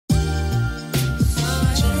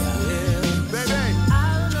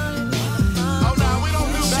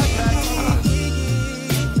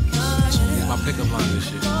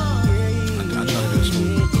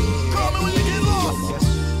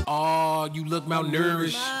you look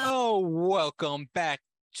malnourished. Oh, welcome back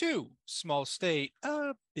to Small State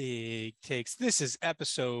of Big Takes. This is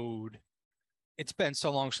episode. It's been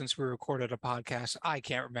so long since we recorded a podcast. I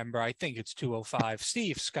can't remember. I think it's 205.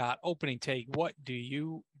 Steve Scott, opening take. What do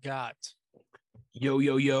you got?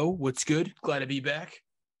 Yo, what's good? Glad to be back.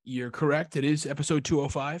 You're correct. It is episode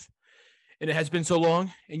 205. And it has been so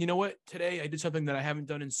long. And you know what? Today I did something that I haven't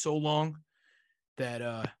done in so long that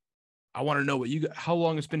I want to know how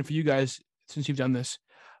long it's been for you guys since you've done this.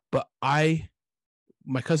 But my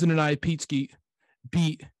cousin and I, Pete Skeet,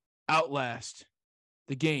 beat Outlast,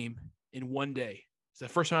 the game, in one day. It's the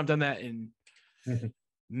first time I've done that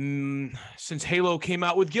since Halo came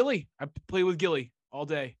out with Gilly. I played with Gilly all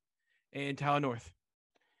day in Tyler North.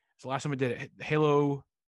 It's the last time I did it. Halo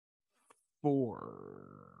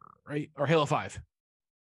 4, right? Or Halo 5.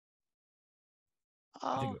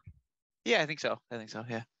 I think so.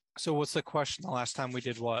 Yeah. So what's the question? The last time we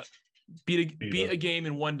did what? Beat a game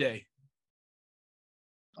in one day.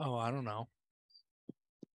 Oh, I don't know.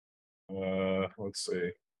 Let's see.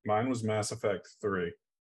 Mine was Mass Effect 3.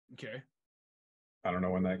 Okay. I don't know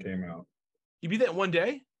when that came out. You beat that in one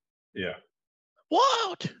day? Yeah.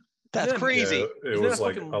 What? That's crazy. Yeah, it was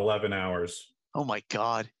like 11 hours. Oh my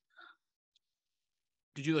God.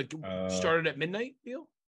 Did you start it at midnight, Neil?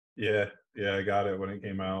 Yeah, I got it when it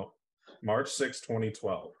came out. March 6,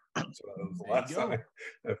 2012. So that was the last time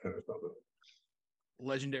I finished up with it.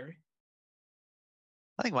 Legendary.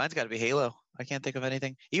 I think mine's got to be Halo. I can't think of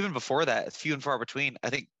anything. Even before that, it's few and far between. I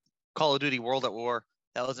think Call of Duty World at War,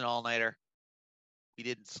 that was an all-nighter. We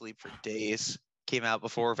didn't sleep for days. Came out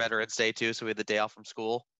before Veterans Day, too, so we had the day off from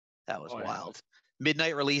school. That was wild. Yeah.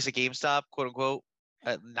 Midnight release at GameStop, quote-unquote,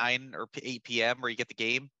 at 9 or 8 p.m. where you get the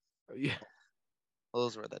game. Yeah.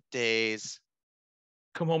 Those were the days.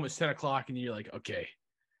 Come home at 10 o'clock and you're like, okay,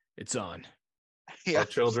 it's on. Yeah. Our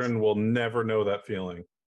children will never know that feeling.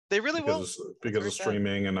 They really won't. Because of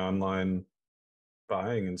streaming and online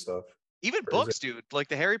buying and stuff. Even books, dude. Like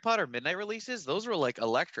the Harry Potter midnight releases, those were like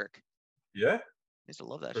electric. Yeah. I used to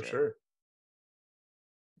love that for shit. Sure.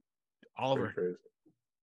 Oliver,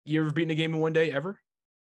 you ever beaten a game in one day ever?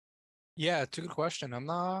 Yeah, it's a good question. I'm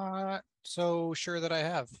not so sure that I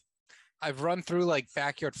have. I've run through like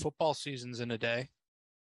backyard football seasons in a day.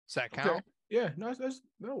 Does that count? Okay. Yeah, no,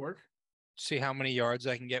 that'll work. See how many yards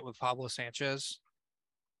I can get with Pablo Sanchez.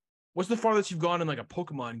 What's the farthest you've gone in like a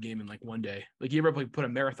Pokemon game in like one day? Like you ever put a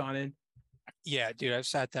marathon in? Yeah, dude, I've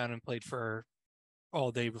sat down and played for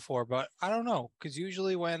all day before, but I don't know. Because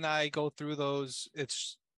usually when I go through those,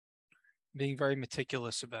 it's being very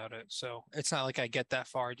meticulous about it. So it's not like I get that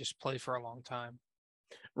far. I just play for a long time.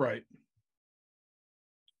 Right.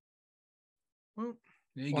 Well,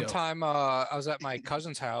 there you One go. time I was at my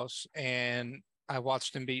cousin's house and I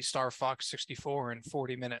watched him beat Star Fox 64 in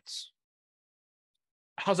 40 minutes.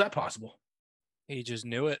 How's that possible? He just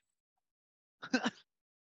knew it.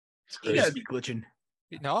 He gotta be glitching.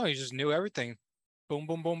 No, he just knew everything. Boom,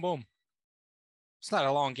 boom, boom, boom. It's not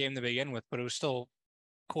a long game to begin with, but it was still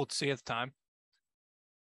cool to see at the time.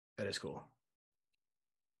 That is cool.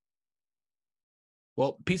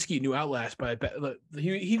 Well, Pete Skeet knew Outlast, but I bet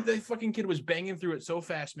the fucking kid was banging through it so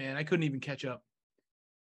fast, man. I couldn't even catch up.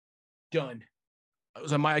 Done. It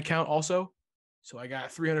was on my account also. So I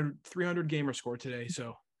got 300 gamer score today.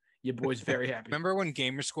 So your boy's very happy. Remember when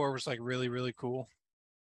gamer score was like really, really cool?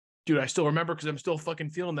 Dude, I still remember because I'm still fucking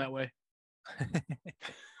feeling that way.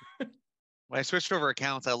 When I switched over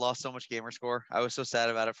accounts, I lost so much gamer score. I was so sad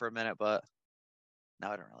about it for a minute, but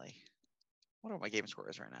now I don't really. I wonder what my gamer score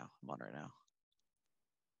is right now. I'm on right now.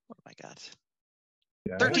 What have I got?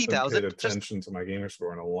 Yeah, 13,000. I haven't paid attention to my gamer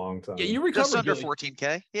score in a long time. Yeah, you recovered just under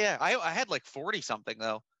 14K. Yeah, I had like 40 something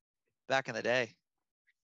though back in the day.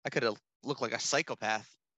 I could have looked like a psychopath.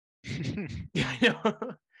 Yeah, I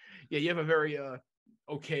know. Yeah, you have a very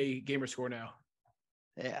okay gamer score now.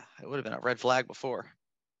 Yeah, it would have been a red flag before.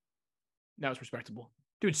 Now it's respectable.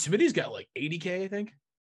 Dude, Smitty's got like 80K, I think.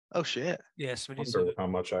 Oh shit. Yeah, I Smitty's. wonder how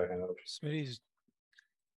much I have. Smitty's.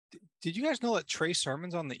 Did you guys know that Trey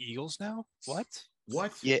Sermon's on the Eagles now? What?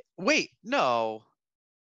 Yeah. Wait, no.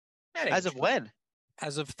 As of when?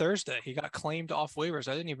 As of Thursday. He got claimed off waivers.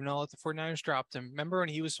 I didn't even know that the 49ers dropped him. Remember when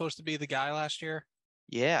he was supposed to be the guy last year?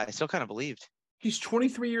 Yeah, I still kind of believed. He's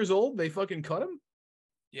 23 years old. They fucking cut him?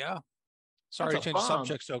 Yeah. Sorry to change the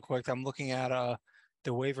subject so quick. I'm looking at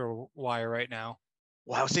the waiver wire right now.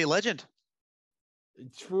 Wow, say legend.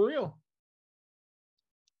 It's for real.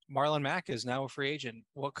 Marlon Mack is now a free agent.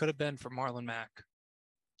 What could have been for Marlon Mack?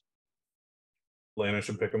 Lana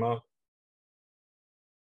should pick him up.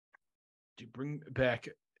 Dude, bring back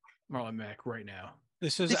Marlon Mack right now.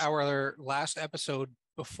 This is our last episode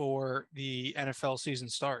before the NFL season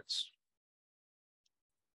starts.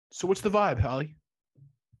 So what's the vibe, Holly?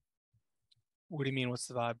 What do you mean? What's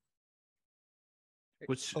the vibe?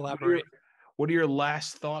 What's Elaborate. What are your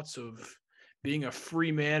last thoughts of being a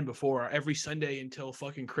free man before every Sunday until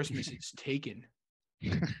fucking Christmas is taken?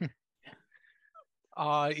 Yeah,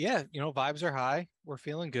 vibes are high. We're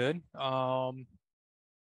feeling good. I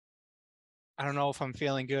don't know if I'm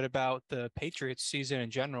feeling good about the Patriots season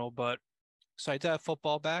in general, but excited to have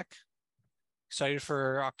football back. Excited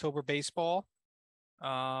for October baseball.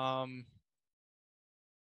 Yeah,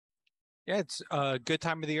 it's a good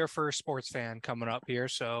time of the year for a sports fan coming up here,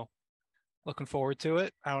 so looking forward to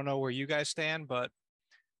it. I don't know where you guys stand, but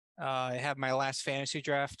I have my last fantasy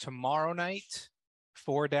draft tomorrow night.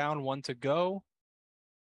 4 down, 1 to go.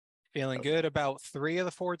 Feeling good about 3 of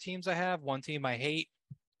the 4 teams I have. 1 team I hate.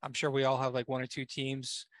 I'm sure we all have like 1 or 2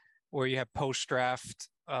 teams where you have post-draft,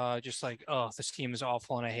 just like, oh, this team is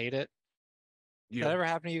awful and I hate it. Yeah, Does that ever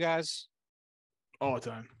happen to you guys? all the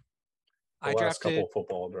time. The last couple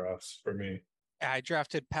football drafts for me. I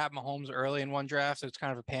drafted Pat Mahomes early in one draft. So it's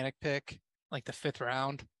kind of a panic pick, like the 5th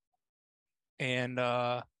round. And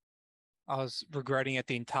I was regretting it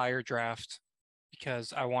the entire draft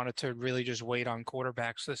because I wanted to really just wait on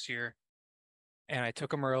quarterbacks this year. And I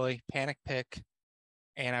took him early, panic pick,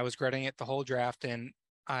 and I was regretting it the whole draft. And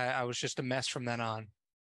I was just a mess from then on. And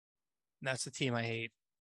that's the team I hate.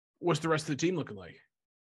 What's the rest of the team looking like?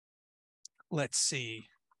 Let's see.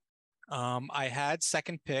 I had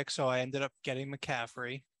 2nd pick, so I ended up getting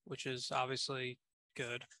McCaffrey, which is obviously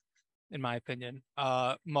good, in my opinion.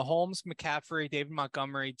 Mahomes, McCaffrey, David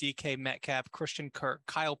Montgomery, DK Metcalf, Christian Kirk,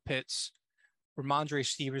 Kyle Pitts, Ramondre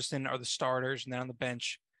Stevenson are the starters, and then on the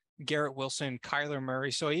bench, Garrett Wilson, Kyler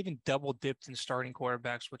Murray. So I even double dipped in starting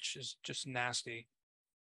quarterbacks, which is just nasty.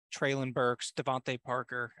 Traylon Burks, Devontae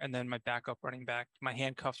Parker, and then my backup running back, my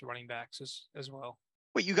handcuffed running backs as well.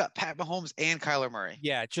 Wait, you got Pat Mahomes and Kyler Murray?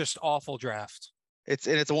 Yeah, just awful draft. It's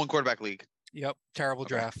a 1 quarterback league. Yep, terrible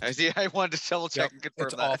draft. I see. I wanted to double check and confirm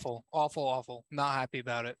it's that. awful. Not happy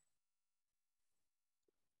about it.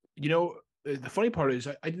 The funny part is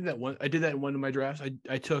I did that one. I did that in one of my drafts.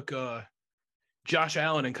 I took Josh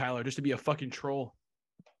Allen and Kyler just to be a fucking troll.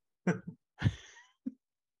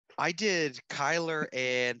 I did Kyler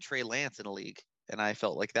and Trey Lance in a league, and I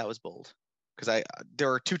felt like that was bold because there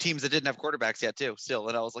were 2 teams that didn't have quarterbacks yet too. Still,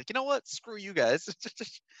 and I was like, you know what? Screw you guys.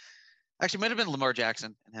 Actually, it might have been Lamar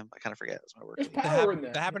Jackson and him. I kind of forget. That's my word.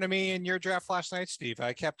 That happened to me in your draft last night, Steve.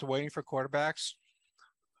 I kept waiting for quarterbacks,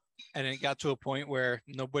 and it got to a point where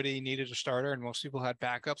nobody needed a starter, and most people had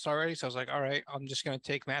backups already. So I was like, all right, I'm just going to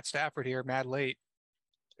take Matt Stafford here, mad late.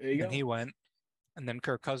 And he went, and then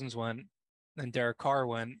Kirk Cousins went, then Derek Carr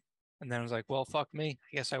went, and then I was like, well, fuck me.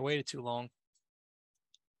 I guess I waited too long.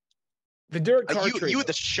 The Derek Carr you had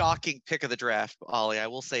the shocking pick of the draft, Ollie. I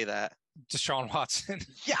will say that. Deshaun Watson.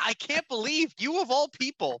 Yeah, I can't believe you of all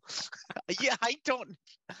people. Yeah, I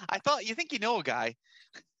thought you think you know a guy.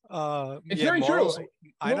 It's very true.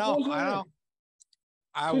 I know.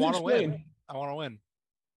 I want to win. I want to win.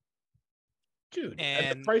 Dude,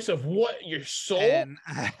 at the price of what? Your soul? And,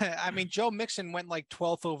 I mean, Joe Mixon went like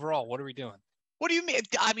 12th overall. What are we doing? What do you mean?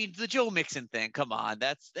 I mean, the Joe Mixon thing. Come on,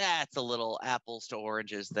 that's a little apples to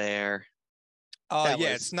oranges there.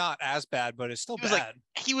 It's not as bad, but it's still bad.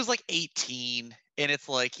 He was like 18, and it's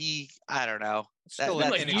like I don't know. It's still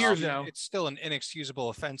years now. It's still an inexcusable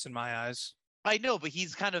offense in my eyes. I know, but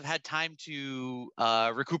he's kind of had time to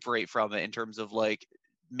recuperate from it in terms of like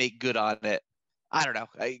make good on it. I don't know.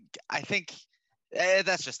 I think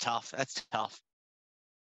that's just tough. That's tough.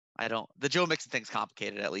 The Joe Mixon thing's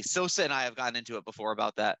complicated, at least. Sosa and I have gotten into it before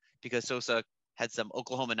about that because Sosa had some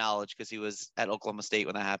Oklahoma knowledge because he was at Oklahoma State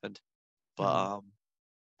when that happened. But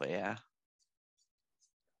yeah.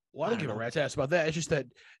 Well, I don't give a rat's ass about that. It's just that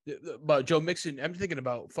about Joe Mixon. I'm thinking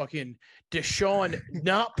about fucking Deshaun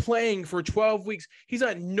not playing for 12 weeks. He's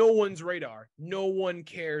on no one's radar. No one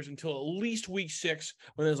cares until at least week 6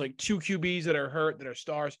 when there's like 2 QBs that are hurt, that are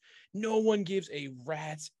stars. No one gives a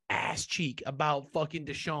rat's ass cheek about fucking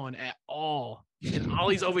Deshaun at all. And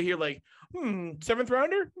Ollie's over here like, 7th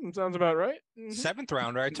rounder? Sounds about right. 7th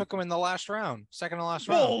rounder. I took him in the last round. Second to last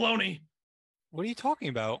round. Baloney. What are you talking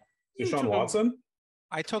about? Deshaun Watson?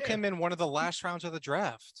 I took him in one of the last rounds of the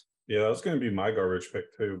draft. Yeah, that was going to be my garbage pick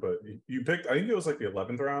too. But you picked, I think it was like the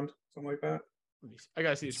 11th round, something like that. I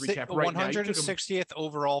got to see this recap right 160th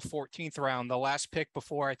overall, 14th round. The last pick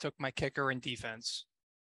before I took my kicker in defense.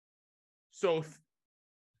 So,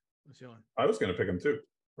 let's see on. I was going to pick him too,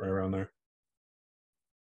 right around there.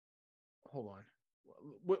 Hold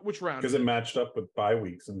on. Which round? Because it matched up with bye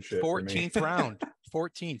weeks and shit. 14th round.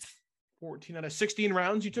 14th. 14 out of 16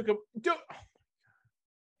 rounds. You took him.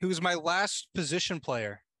 He was my last position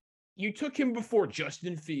player. You took him before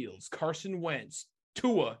Justin Fields, Carson Wentz,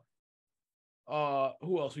 Tua.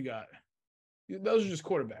 Who else we got? Those are just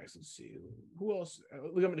quarterbacks. Let's see. Who else?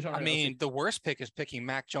 I mean, the worst pick is picking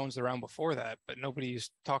Mac Jones the round before that, but nobody's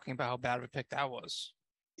talking about how bad of a pick that was.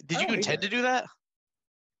 Did you intend to do that? Or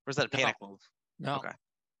was that a panic move? No, Okay.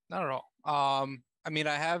 Not at all. I mean,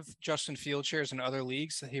 I have Justin Field shares in other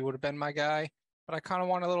leagues that he would have been my guy, but I kind of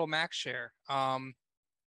want a little Max share.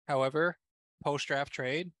 However, post-draft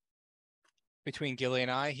trade between Gilly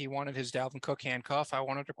and I, he wanted his Dalvin Cook handcuff. I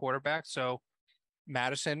wanted a quarterback. So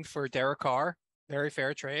Madison for Derek Carr, very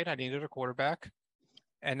fair trade. I needed a quarterback.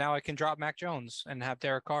 And now I can drop Mac Jones and have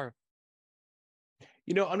Derek Carr.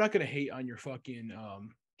 You know, I'm not going to hate on your fucking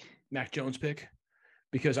Mac Jones pick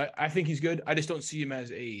because I think he's good. I just don't see him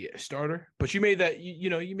as a starter. But you made that,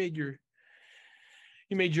 you made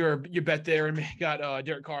your bet there and got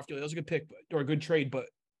Derek Carr. That was a good pick or a good trade, but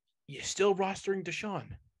you're still rostering Deshaun.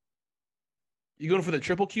 You going for the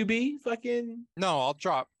triple QB? Fucking no, I'll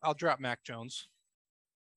drop Mac Jones.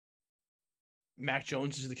 Mac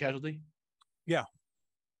Jones is the casualty? Yeah.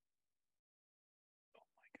 Oh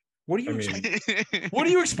my God. What are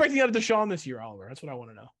you expecting out of Deshaun this year, Oliver? That's what I want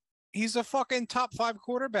to know. He's a fucking top 5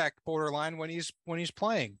 quarterback borderline when he's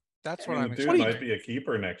playing. That's what I'm expecting. Dude might be a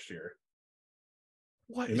keeper next year.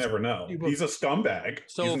 What? You never know. He's a scumbag.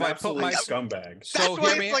 So he's if an I put my scumbag. That's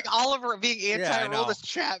why it's like Oliver being anti-Aroldis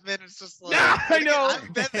Chapman. It's just like I know.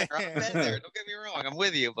 I've been there. Don't get me wrong. I'm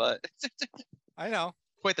with you, but I know.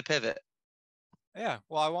 Quite the pivot. Yeah.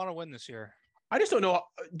 Well, I want to win this year. I just don't know,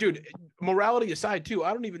 dude. Morality aside, too,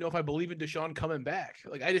 I don't even know if I believe in Deshaun coming back.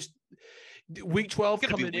 Like I just week 12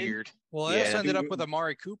 coming in. Weird. Well, I just ended up with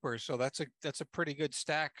Amari Cooper, so that's a pretty good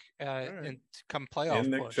stack in come playoff.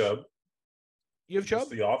 And Nick push. Chubb. You have Chubb?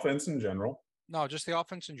 Just the offense in general. No, just the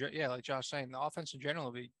offense in general. Yeah, like Josh saying, the offense in general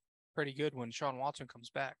will be pretty good when Sean Watson comes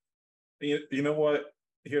back. You know what?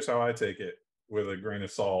 Here's how I take it with a grain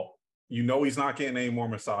of salt. You know he's not getting any more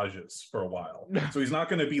massages for a while, so he's not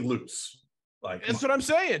going to be loose. Like that's what I'm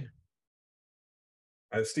saying.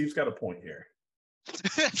 Steve's got a point here.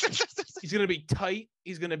 He's going to be tight.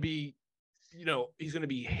 He's going to be, he's going to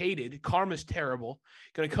be hated. Karma's terrible.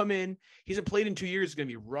 Going to come in. He hasn't played in 2 years. He's going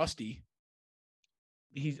to be rusty.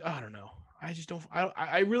 I don't know. I just don't.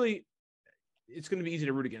 I really. It's going to be easy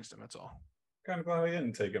to root against him. That's all. Kind of glad I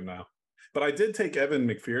didn't take him now, but I did take Evan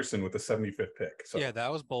McPherson with the 75th pick. So yeah,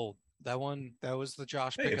 that was bold. That was the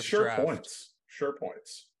Josh pick of the sure draft. Points. Sure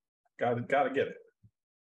points. Got to get it.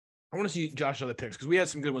 I want to see Josh's other picks because we had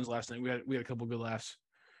some good ones last night. We had a couple good laughs,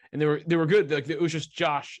 and they were good. Like it was just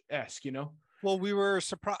Josh-esque, Well, we were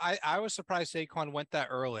surprised. I was surprised Saquon went that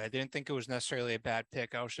early. I didn't think it was necessarily a bad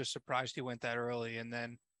pick. I was just surprised he went that early. And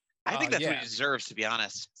then I think that's what he deserves, to be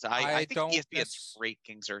honest. So I think ESPN's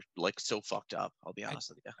rankings are like so fucked up. I'll be honest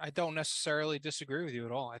with you. I don't necessarily disagree with you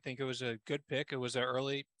at all. I think it was a good pick. It was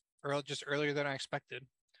just earlier than I expected.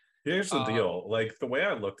 Here's the deal. Like the way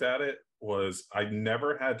I looked at it was I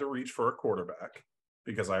never had to reach for a quarterback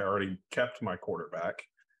because I already kept my quarterback.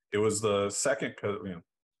 It was the second,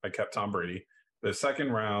 I kept Tom Brady. The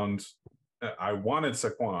second round, I wanted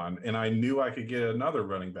Saquon, and I knew I could get another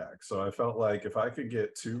running back. So I felt like if I could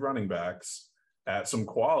get 2 running backs at some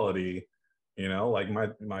quality, like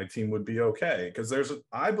my team would be okay. Because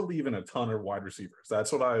I believe in a ton of wide receivers.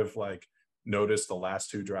 That's what I've noticed the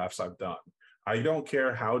last 2 drafts I've done. I don't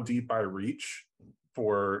care how deep I reach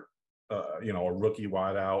for, a rookie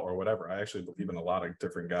wideout or whatever. I actually believe in a lot of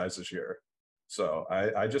different guys this year. So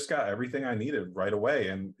I just got everything I needed right away.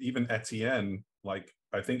 And even Etienne,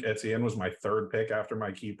 I think Etienne was my 3rd pick after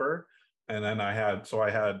my keeper. And then I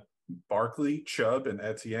had Barkley, Chubb, and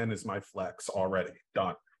Etienne is my flex already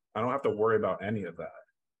done. I don't have to worry about any of that.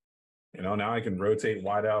 Now I can rotate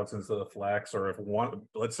wideouts into the flex, or if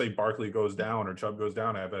let's say Barkley goes down or Chubb goes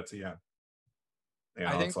down, I have Etienne.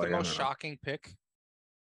 I think the most shocking pick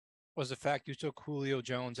was the fact you took Julio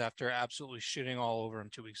Jones after absolutely shitting all over him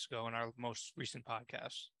 2 weeks ago in our most recent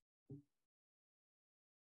podcast.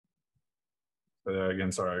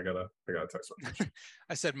 Again, sorry, I got a text message.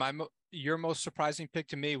 I said your most surprising pick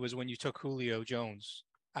to me was when you took Julio Jones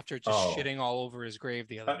after just shitting all over his grave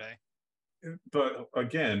the other day. But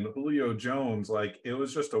again, Julio Jones, it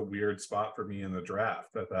was just a weird spot for me in the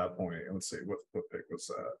draft at that point. Let's see, what pick was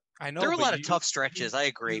that? I know there were a lot of tough stretches. I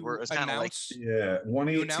agree. Where it was kind of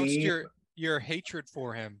 118. You announced your hatred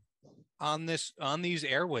for him on these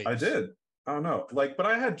airwaves. I did. I don't know. But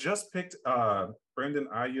I had just picked Brandon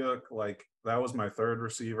Ayuk. That was my 3rd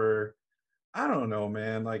receiver. I don't know,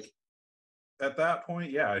 man. at that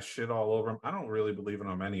point, yeah, I shit all over him. I don't really believe in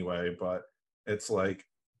him anyway, but it's like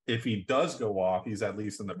if he does go off, he's at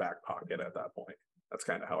least in the back pocket at that point. That's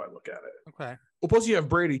kind of how I look at it. Okay. Well, plus you have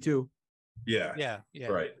Brady too, Yeah. Yeah.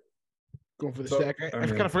 Right. going for the So, stack. I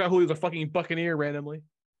kind of forgot who he was, a fucking Buccaneer randomly.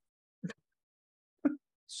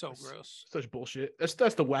 So gross. Such bullshit. That's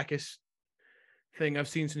the wackest thing I've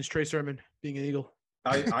seen since Trey Sermon being an Eagle.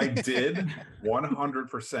 I did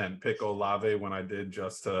 100% pick Olave when I did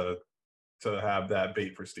just to have that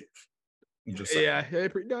bait for Steve. I'm just saying.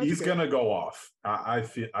 Yeah, He's gonna go off.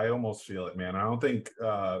 I almost feel it, man. I don't think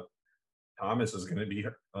Thomas is gonna be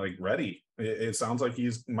like ready. It sounds like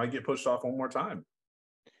he's might get pushed off one more time.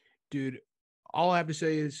 Dude, all I have to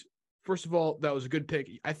say is, first of all, that was a good pick.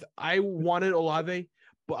 I wanted Olave,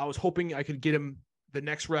 but I was hoping I could get him the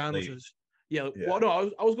next round, which Late. is Well,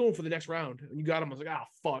 no, I was going for the next round. When you got him, I was like,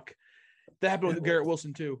 fuck. That happened with Garrett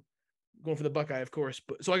Wilson too. Going for the Buckeye, of course.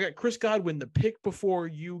 But so I got Chris Godwin the pick before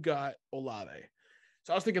you got Olave.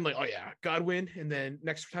 So I was thinking like, oh yeah, Godwin, and then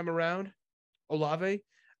next time around, Olave.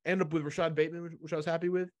 Ended up with Rashad Bateman, which I was happy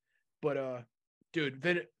with. But dude,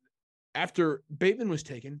 then after Bateman was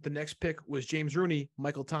taken, the next pick was James Rooney,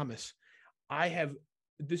 Michael Thomas.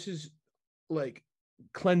 This is like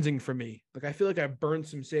cleansing for me. Like I feel like I've burned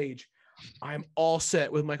some sage. I'm all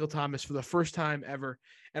set with Michael Thomas for the first time ever.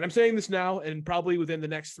 And I'm saying this now, and probably within the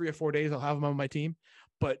next 3 or 4 days, I'll have him on my team.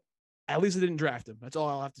 But at least I didn't draft him. That's all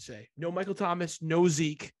I'll have to say. No Michael Thomas, no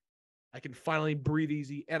Zeke. I can finally breathe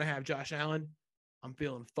easy. And I have Josh Allen. I'm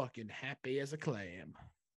feeling fucking happy as a clam.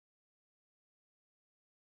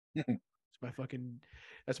 That's my fucking,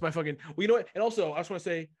 well, you know what? And also, I just want to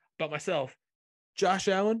say about myself, Josh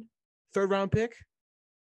Allen, 3rd round pick,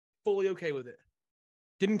 fully okay with it.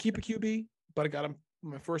 Didn't keep a QB, but I got him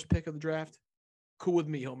my first pick of the draft. Cool with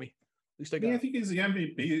me, homie. At least I got I think he's the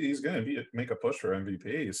MVP. He's going to make a push for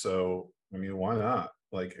MVP. So, I mean, why not?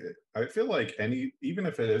 Like, I feel like even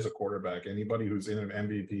if it is a quarterback, anybody who's in an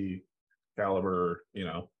MVP caliber,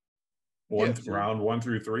 round 1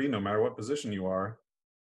 through 3, no matter what position you are,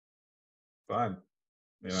 fine.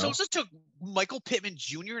 Sosa took Michael Pittman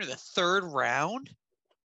Jr. in the 3rd round.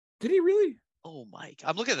 Did he really? Oh my!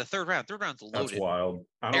 I'm looking at the 3rd round. 3rd round's loaded. That's wild.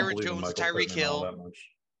 I don't Aaron believe in Jones, Michael Tyreek Pittman all Hill. that much.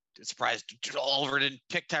 Surprised Oliver didn't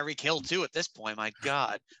pick Tyreek Hill too at this point. My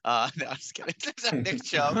God. No, I'm just kidding. Nick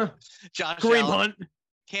Chubb, Josh Kareem Allen, Hunt,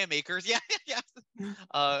 Cam Akers. Yeah.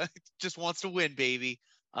 Just wants to win, baby.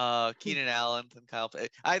 Keenan Allen and Kyle.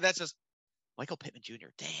 That's just Michael Pittman Jr.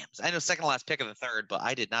 Damn. I know 2nd to last pick of the 3rd, but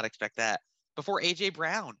I did not expect that before AJ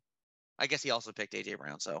Brown. I guess he also picked AJ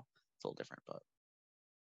Brown, so it's a little different. But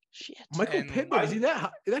shit. Michael Pittman, is he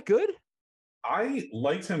that good? I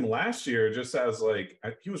liked him last year just as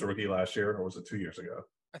he was a rookie last year, or was it 2 years ago?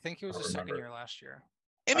 I think he was his 2nd year last year.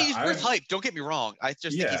 I mean, he's worth hype. Don't get me wrong. I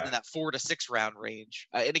just think he's in that 4 to 6 round range.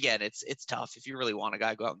 And again, it's tough. If you really want a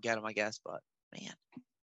guy, go out and get him, I guess. But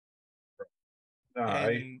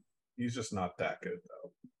man, he's just not that good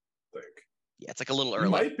though. Yeah, it's like a little early.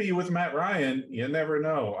 He might be with Matt Ryan. You never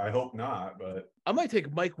know. I hope not, but I might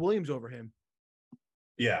take Mike Williams over him.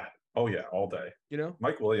 Yeah. Oh yeah, all day.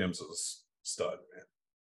 Mike Williams is stud, man.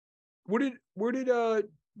 Where did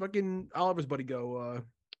fucking Oliver's buddy go?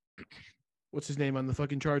 What's his name on the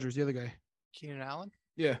fucking Chargers? The other guy. Keenan Allen?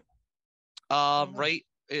 Yeah. Right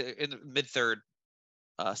in the mid-3rd,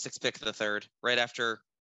 6th pick of the 3rd, right after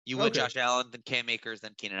you went Josh Allen, then Cam Akers,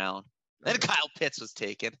 then Keenan Allen. Then Kyle Pitts was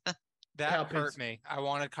taken. That hurt me. I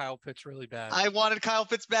wanted Kyle Pitts really bad. I wanted Kyle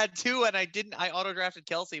Pitts bad too, and I didn't. I auto-drafted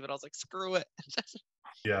Kelsey, but I was like, screw it.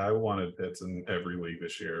 Yeah, I wanted Pitts in every league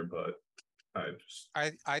this year, but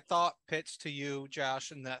I thought Pitts to you,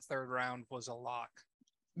 Josh, in that 3rd round was a lock.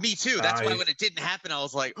 Me too. That's why when it didn't happen, I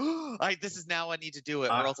was like, this is now I need to do it,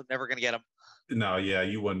 or else I'm never going to get him. No, yeah,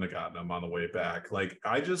 you wouldn't have gotten him on the way back. Like,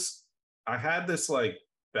 I had this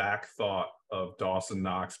back thought of Dawson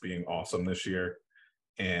Knox being awesome this year.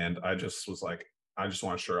 And I just was like, I just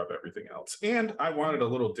want to shore up everything else. And I wanted a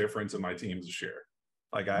little difference in my teams this year.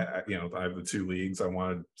 Like I have the 2 leagues. I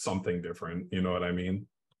wanted something different. You know what I mean?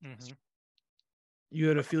 Mm-hmm. You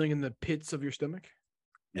had a feeling in the pits of your stomach?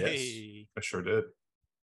 Yes, hey. I sure did.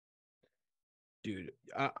 Dude,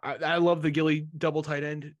 I love the Gilly double tight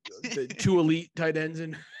end, the 2 elite tight ends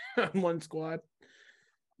in one squad.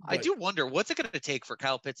 I do wonder what's it going to take for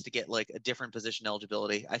Kyle Pitts to get a different position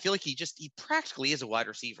eligibility. I feel like he practically is a wide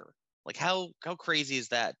receiver. Like how crazy is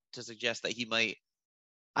that to suggest that he might?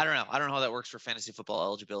 I don't know. I don't know how that works for fantasy football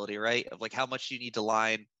eligibility, right? Of how much you need to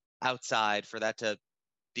line outside for that to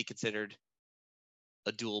be considered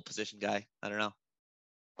a dual position guy. I don't know.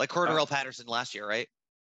 Like Cordarrelle Patterson last year, right?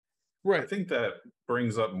 Right. I think that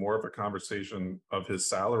brings up more of a conversation of his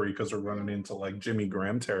salary because we're running into like Jimmy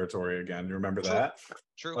Graham territory again. You remember True. that?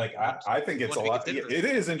 True. Like I think it's One a to be lot. considered. It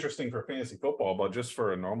is interesting for fantasy football, but just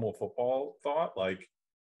for a normal football thought, like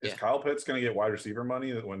is Kyle Pitts going to get wide receiver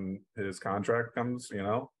money when his contract comes? You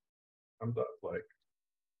know, I'm like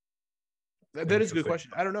that is a good question.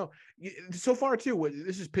 I don't know. So far, too,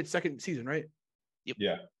 this is Pitt's second season, right? Yep.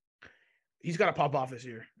 Yeah. He's got to pop off this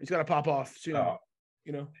year. He's got to pop off soon.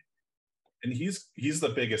 You know. And he's the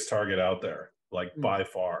biggest target out there, like by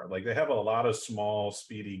far. Like they have a lot of small,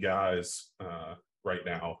 speedy guys right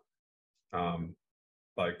now.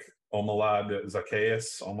 Like Omalade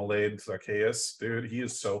Zacchaeus, dude, he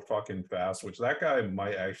is so fucking fast. Which that guy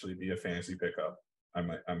might actually be a fantasy pickup. I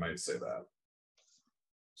might say that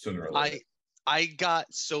sooner or later. I got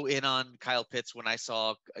so in on Kyle Pitts when I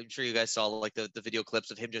saw. I'm sure you guys saw like the video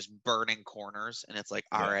clips of him just burning corners, and it's like,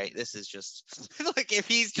 all right, this is just like if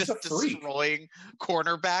he's just destroying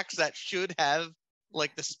cornerbacks that should have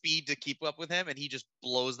like the speed to keep up with him, and he just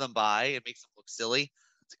blows them by and makes them look silly.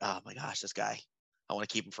 It's like, oh my gosh, this guy, I want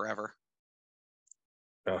to keep him forever.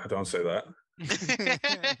 Don't say that.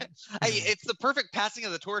 It's the perfect passing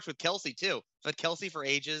of the torch with Kelsey too. But Kelsey for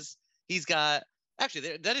ages, he's got.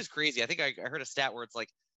 Actually, that is crazy. I think I heard a stat where it's like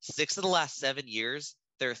 6 of the last 7 years,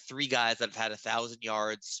 there are 3 guys that have had 1,000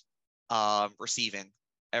 yards receiving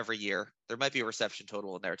every year. There might be a reception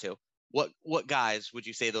total in there too. What guys would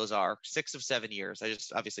you say those are? 6 of 7 years. I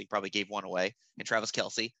just obviously probably gave one away in Travis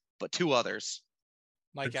Kelce, but 2 others.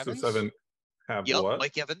 Mike Evans. 6 of 7 have what?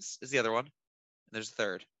 Mike Evans is the other one. And there's a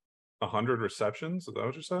third. 100 receptions? Is that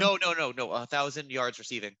what you said? No. 1,000 yards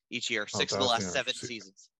receiving each year. 6 of the last 7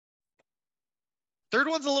 seasons. Third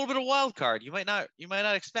one's a little bit of a wild card. You might not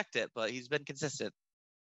expect it, but he's been consistent.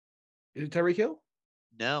 Is it Tyreek Hill?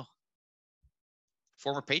 No.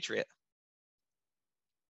 Former Patriot.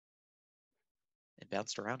 It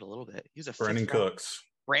bounced around a little bit. He was a Brandon Cooks.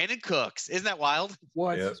 Brandon Cooks. Isn't that wild?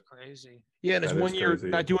 What? Yeah. That's crazy. Yeah, and his 1 year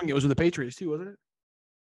not doing it was with the Patriots too, wasn't it?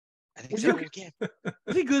 I think so. Again.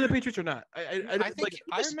 Was he good at the Patriots or not? I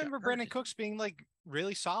remember Brandon Cooks being like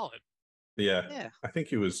really solid. Yeah. I think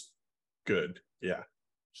he was good. Yeah.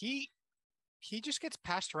 He just gets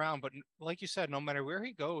passed around, but like you said, no matter where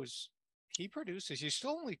he goes, he produces.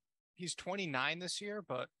 He's 29 this year,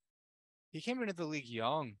 but he came into the league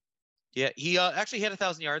young. Yeah, he actually had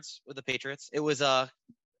 1,000 yards with the Patriots. It was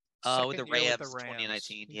with the Rams,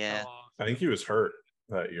 2019. Yeah. I think he was hurt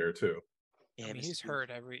that year too. Yeah, I mean, he's hurt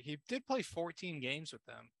he did play 14 games with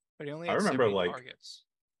them, but he only I had remember 70 like targets.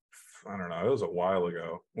 I don't know, it was a while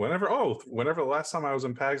ago. Whenever the last time I was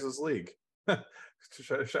in Pags' league.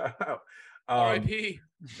 Shout out. R.I.P.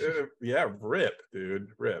 Yeah, rip, dude.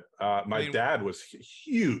 Rip. My dad was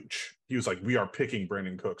huge. He was like, we are picking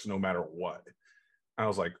Brandon Cooks no matter what. I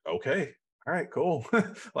was like, okay, all right, cool.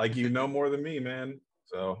 Like, you know more than me, man.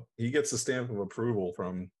 So he gets the stamp of approval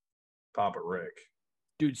from Papa Rick.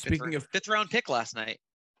 Dude, speaking of 5th round pick last night.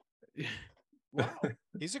 Wow.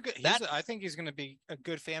 He's a good I think he's gonna be a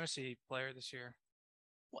good fantasy player this year.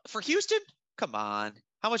 For Houston? Come on.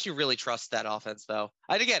 How much you really trust that offense, though?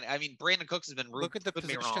 And again, I mean, Brandon Cooks has been. Look at the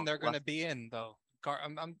position they're going to be in, though.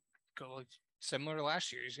 I'm going similar to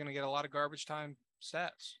last year. He's going to get a lot of garbage time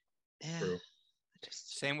stats. Yeah. True.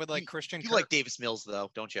 Same with like Christian. You like Davis Mills,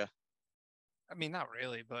 though, don't you? I mean, not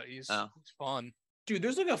really, but he's fun. Dude,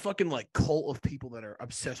 there's like a fucking like cult of people that are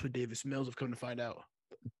obsessed with Davis Mills. I've come to find out.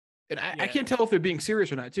 And I can't tell if they're being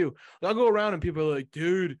serious or not, too. I'll go around and people are like,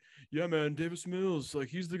 dude, yeah, man, Davis Mills, like,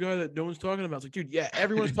 he's the guy that no one's talking about. It's like, dude, yeah,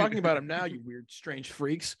 everyone's talking about him now, you weird, strange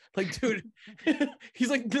freaks. Like, dude, he's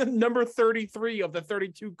like the number 33 of the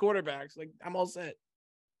 32 quarterbacks. Like, I'm all set.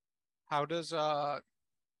 How does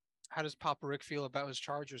Papa Rick feel about his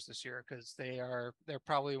Chargers this year? Because they're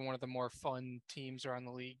probably one of the more fun teams around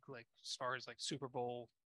the league, like, as far as, like, Super Bowl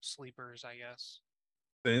sleepers, I guess.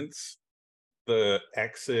 Since the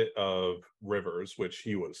exit of Rivers, which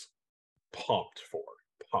he was pumped.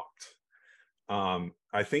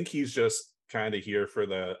 I think he's just kind of here for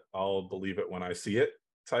the I'll believe it when I see it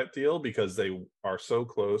type deal because they are so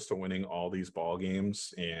close to winning all these ball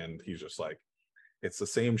games, and he's just like, it's the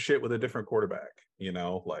same shit with a different quarterback, you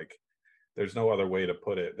know, like there's no other way to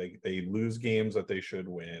put it. They lose games that they should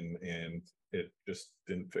win, and it just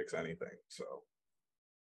didn't fix anything. So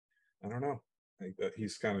I don't know. I think that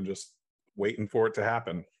he's kind of just waiting for it to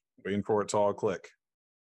happen, waiting for it to all click.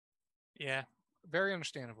 Yeah, very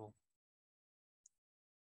understandable.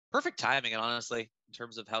 Perfect timing, honestly, in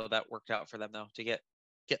terms of how that worked out for them, though, to get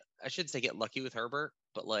I shouldn't say get lucky with Herbert,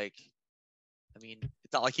 but like, I mean,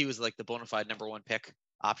 it's not like he was like the bona fide number 1 pick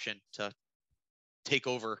option to take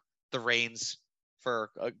over the reins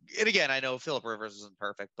and again, I know Philip Rivers isn't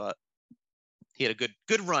perfect, but he had a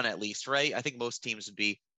good run at least, right? I think most teams would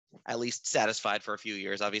be at least satisfied for a few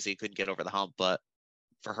years. Obviously, he couldn't get over the hump, but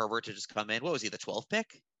for Herbert to just come in, what was he, the 12th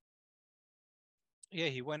pick? Yeah,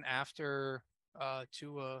 he went after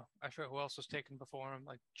Tua. I forget who else was taken before him,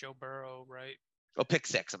 like Joe Burrow, right? Oh, pick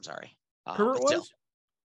 6. I'm sorry. Herbert but still. was?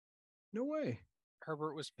 No way.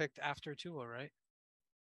 Herbert was picked after Tua, right?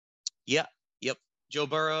 Yeah. Yep. Joe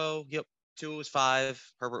Burrow. Yep. Tua was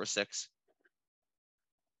 5. Herbert was 6.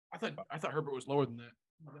 I thought Herbert was lower than that.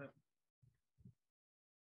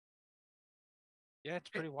 Yeah, it's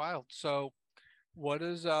pretty wild. So, what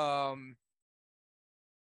is do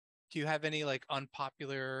you have any like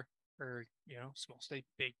unpopular or small state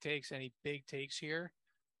big takes? Any big takes here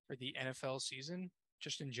for the NFL season,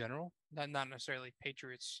 just in general? Not necessarily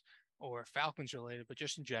Patriots or Falcons related, but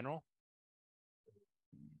just in general.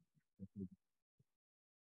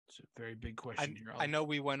 It's a very big question here. I know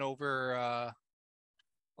we went over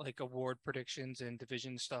like award predictions and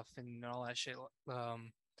division stuff and all that shit a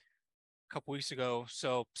couple weeks ago.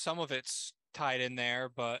 So some of it's tied in there,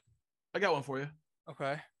 but I got one for you.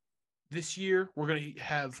 Okay. This year we're gonna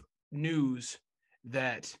have news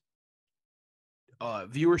that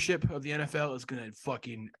viewership of the NFL is gonna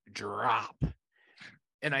fucking drop.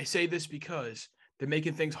 And I say this because they're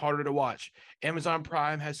making things harder to watch. Amazon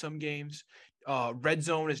Prime has some games. Red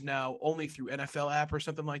Zone is now only through NFL app or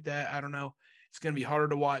something like that. I don't know. It's going to be harder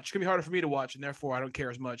to watch. It's going to be harder for me to watch, and therefore I don't care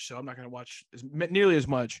as much. So I'm not going to watch nearly as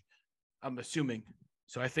much, I'm assuming.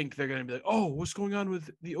 So I think they're going to be like, oh, what's going on with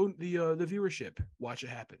the viewership? Watch it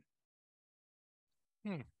happen.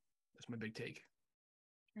 That's my big take.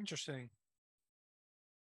 Interesting.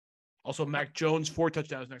 Also, Mac Jones, 4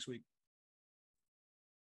 touchdowns next week.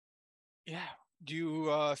 Yeah. Do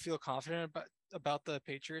you feel confident about the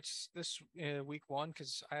Patriots this week 1?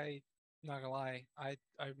 Because I'm not gonna lie, I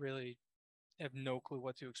really have no clue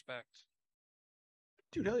what to expect.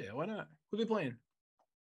 Dude, hell yeah, why not? Who are they playing?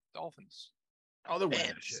 Dolphins. Oh, they're winning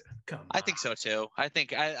that shit. Come on. I think so too. I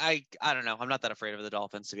think I don't know. I'm not that afraid of the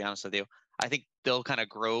Dolphins, to be honest with you. I think they'll kind of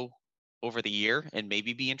grow over the year and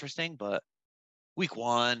maybe be interesting, but week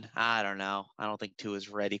 1, I don't know. I don't think Tua is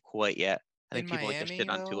ready quite yet. I think people like to shit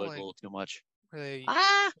on Tua a little too much. They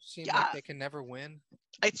seem yeah. like they can never win.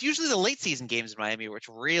 It's usually the late season games in Miami which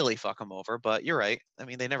really fuck them over, but you're right. I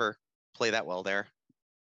mean, they never play that well there.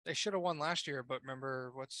 They should have won last year, but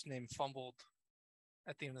remember what's his name fumbled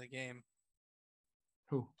at the end of the game.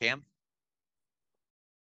 Who? Cam?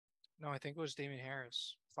 No, I think it was Damian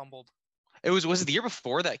Harris fumbled. Was it the year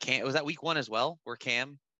before that Cam? Was that week 1 as well, where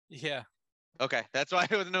Cam? Yeah. Okay, that's why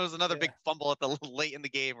it was another big fumble at the late in the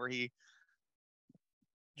game where he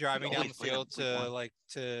driving down the field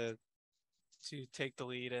to take the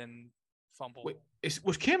lead and fumble. Wait,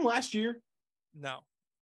 was Cam last year? No.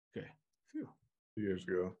 Okay. Phew. 2 years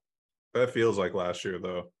ago. That feels like last year,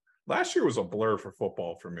 though. Last year was a blur for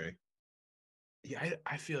football for me. Yeah,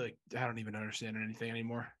 I feel like I don't even understand anything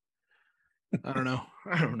anymore. I don't know.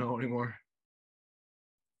 I don't know anymore.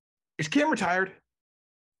 Is Cam retired?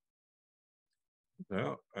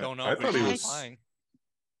 No. Don't know. I thought he was flying.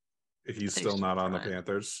 He's still not on the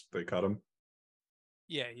Panthers. They cut him.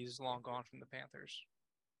 Yeah, he's long gone from the Panthers.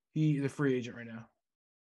 He's a free agent right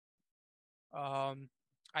now.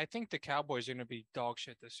 I think the Cowboys are going to be dog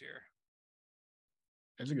shit this year.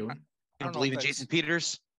 That's a good one. I don't believe in Jason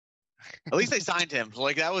Peters. At least they signed him.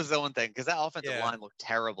 Like, that was the one thing, because that offensive line looked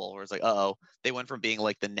terrible. Where it's like, they went from being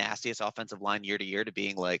like the nastiest offensive line year to year to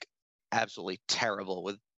being like absolutely terrible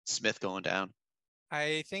with Smith going down.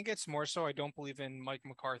 I think it's more so I don't believe in Mike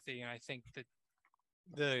McCarthy, and I think that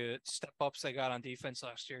the step ups they got on defense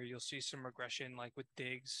last year, you'll see some regression, like with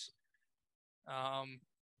Diggs. I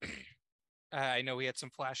know he had some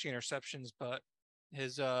flashy interceptions, but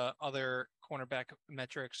his other cornerback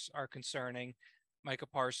metrics are concerning. Micah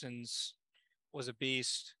Parsons was a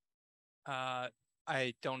beast. I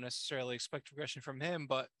don't necessarily expect regression from him,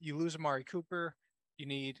 but you lose Amari Cooper. You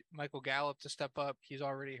need Michael Gallup to step up. He's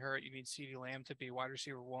already hurt. You need CeeDee Lamb to be wide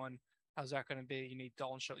receiver 1. How's that going to be? You need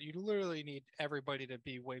Dalton Schultz. You literally need everybody to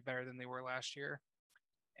be way better than they were last year.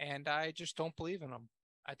 And I just don't believe in them.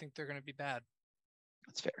 I think they're going to be bad.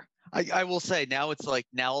 That's fair. I will say now it's like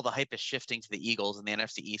now all the hype is shifting to the Eagles in the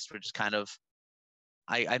NFC East, which is kind of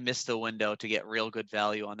I missed the window to get real good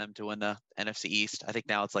value on them to win the NFC East. I think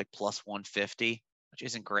now it's like plus 150, which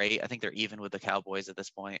isn't great. I think they're even with the Cowboys at this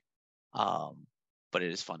point. But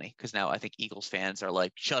it is funny because now I think Eagles fans are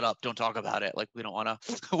like, shut up, don't talk about it. Like, we don't want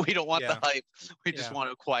the hype. We just want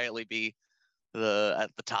to quietly be at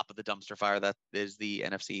the top of the dumpster fire that is the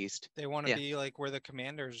NFC East. They want to be like where the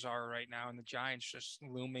Commanders are right now and the Giants just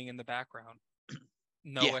looming in the background.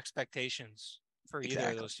 no Yeah. expectations for either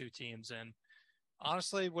Exactly. of those two teams. And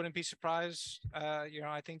honestly, wouldn't be surprised.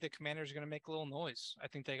 I think the Commanders are going to make a little noise. I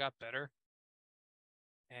think they got better.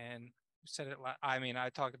 And said it. I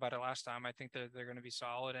talked about it last time. I think they're going to be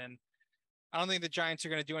solid, and I don't think the Giants are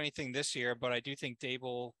going to do anything this year. But I do think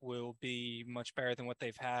Dable will be much better than what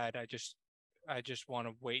they've had. I just want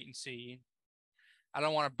to wait and see. I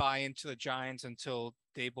don't want to buy into the Giants until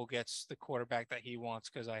Dable gets the quarterback that he wants,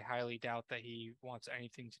 because I highly doubt that he wants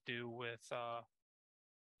anything to do with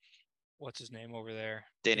what's his name over there,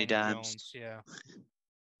 Danny Daniel Dimes. Jones. Yeah.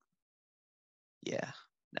 Yeah,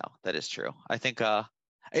 no, that is true. I think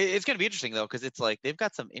it's going to be interesting though, because it's like they've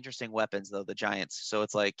got some interesting weapons though, the Giants. So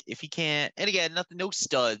it's like if he can't, and again, no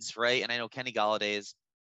studs, right? And I know Kenny Galladay is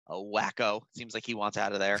a wacko. Seems like he wants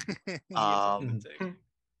out of there. He is a Um, lunatic.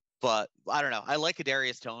 But I don't know. I like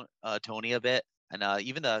Kadarius Toney a bit, and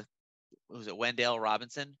even Wendell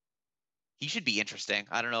Robinson. He should be interesting.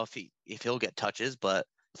 I don't know if he'll get touches, but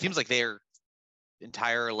it seems like their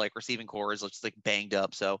entire like receiving core is just like banged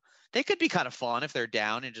up. So they could be kind of fun if they're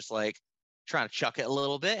down and just like trying to chuck it a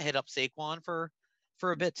little bit, hit up Saquon for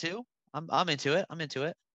a bit too. I'm into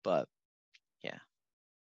it. But yeah.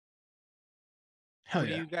 Hell What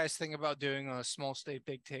do yeah. you guys think about doing a small state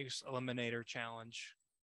big takes eliminator challenge?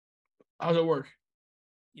 How's it work?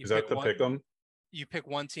 You Is that to pick them? You pick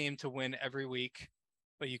one team to win every week,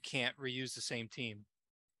 but you can't reuse the same team.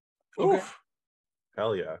 Okay. Oof.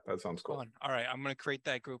 Hell yeah, that sounds cool. Fun. All right, I'm going to create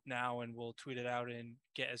that group now, and we'll tweet it out and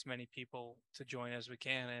get as many people to join as we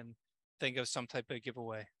can, and think of some type of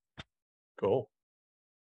giveaway. Cool.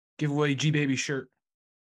 Give away G Baby shirt.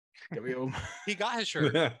 There we go. He got his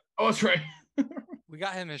shirt. Oh, that's right. We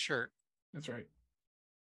got him his shirt. That's right.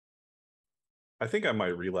 I think I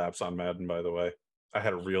might relapse on Madden, by the way. I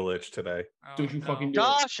had a real itch today. Oh, Don't you fucking do it.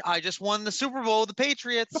 Josh, I just won the Super Bowl with the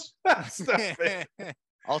Patriots. Stop it.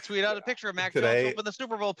 I'll tweet out a picture of Mac Today- Jones open the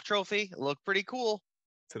Super Bowl trophy. It looked pretty cool.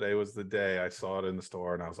 Today was the day I saw it in the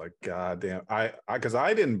store, and I was like, God damn. Because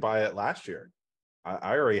I didn't buy it last year.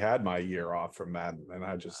 I already had my year off from Madden, and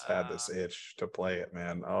I just had this itch to play it,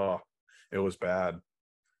 man. Oh, it was bad.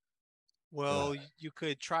 Well, you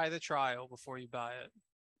could try the trial before you buy it.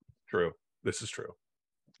 True. This is true.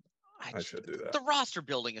 I should do that. The roster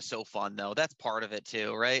building is so fun, though. That's part of it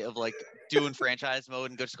too, right? Of like doing franchise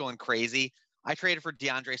mode and just going crazy. I traded for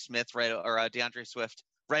DeAndre Swift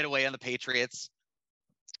right away on the Patriots.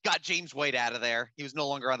 Got James White out of there. He was no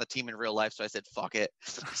longer on the team in real life, so I said, "Fuck it."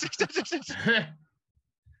 That's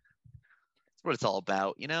what it's all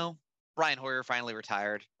about, you know. Brian Hoyer finally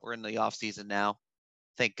retired. We're in the off season now.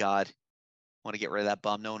 Thank God. Want to get rid of that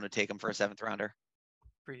bum. No one would take him for a 7th rounder.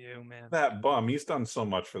 For you, man. That bum, he's done so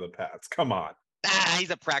much for the Pats. Come on. He's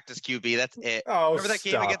a practice QB. That's it. Oh, Remember that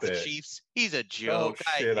game stop against the it. Chiefs? He's a joke.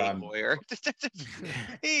 I shit hate on- Hoyer.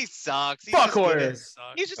 He sucks. He's Fuck just good Hoyer. at-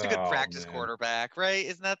 He's just a good Oh, practice man. quarterback, right?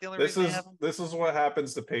 Isn't that the only This reason they is have him? this is what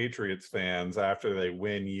happens to Patriots fans after they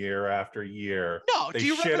win year after year. No, They do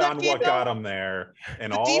you shit remember that on game? what though? got them there,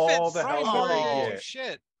 and The all defense- the help Oh, that Oh, they get.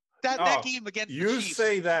 shit. That Oh, game against the You Chiefs.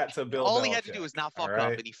 say that to Bill. all he had to do Belichick, was not all fuck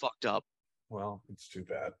right? up, and he fucked up. Well, it's too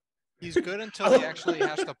bad. He's good until he actually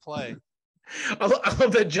has to play. I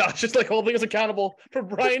love that Josh is like holding us accountable for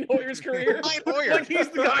Brian Hoyer's career. Brian Hoyer. Like he's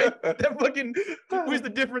the guy that fucking who's the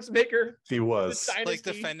difference maker. He was. The Like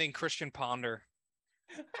dynasty. defending Christian Ponder.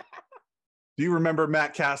 Do you remember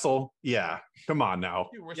Matt Castle? Yeah. Come on now.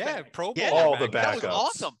 You Yeah, respect. Pro Bowl. Yeah. All the That was backups.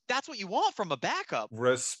 awesome. That's what you want from a backup.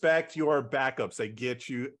 Respect your backups. They get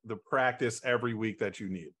you the practice every week that you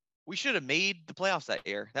need. We should have made the playoffs that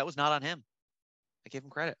year. That was not on him. I give him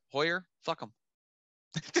credit. Hoyer, fuck him.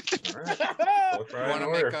 All right. Fuck Do Brian you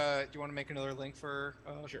Hoyer. want to make another link for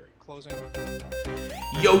Sure. closing?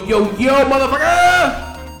 Yo, yo, yo,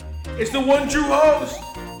 motherfucker! It's the one true host.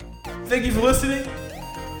 Thank you for listening.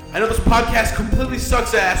 I know this podcast completely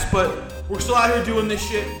sucks ass, but we're still out here doing this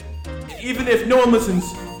shit. And even if no one listens,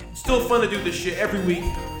 it's still fun to do this shit every week.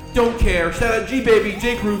 Don't care. Shout out G Baby,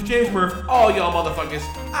 Jake Ruth, James Murph, all y'all motherfuckers.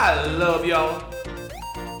 I love y'all.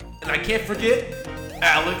 And I can't forget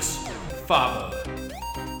Alex Fava.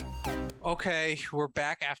 Okay, we're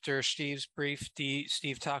back after Steve's brief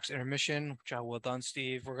Steve Talks intermission. Job well done,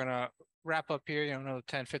 Steve. We're gonna wrap up here, another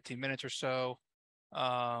 10, 15 minutes or so.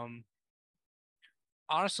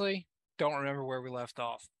 Honestly, don't remember where we left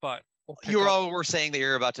off, but we'll pick You up- all were saying that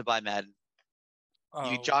you're about to buy Madden.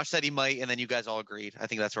 oh, Josh said he might, and then you guys all agreed. I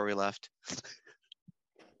think that's where we left.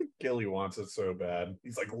 Gilly wants it so bad.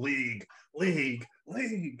 He's like, league, league,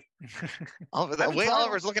 league. The been way trying-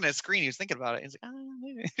 Oliver's looking at his screen, he was thinking about it. He's like,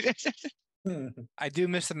 maybe. I do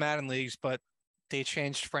miss the Madden leagues, but they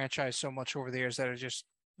changed franchise so much over the years that it just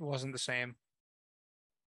wasn't the same.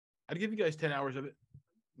 I'd give you guys 10 hours of it.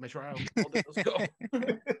 My trial. All day. Let's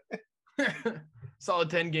go. Solid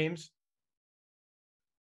 10 games.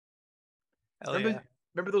 Hell remember, yeah.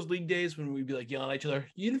 remember those league days when we'd be like yelling at each other?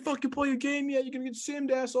 You didn't fucking play your game yet. You're gonna get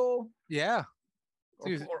simmed, asshole. Yeah. Or,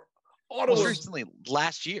 Dude. or Most autos. recently,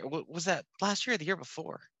 last year. Was that last year or the year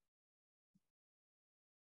before?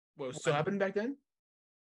 What was so happening back then?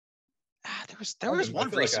 There was one I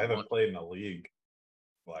feel like I recent haven't one. played in a league,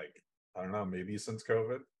 like, I don't know, maybe since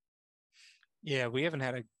COVID. Yeah, we haven't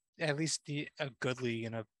had at least a good league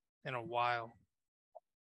in a while.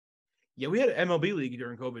 Yeah, we had an MLB league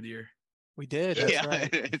during COVID year. We did. That's Yeah,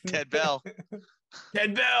 right. Ted Bell.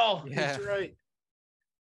 Ted Bell. Yeah. That's right.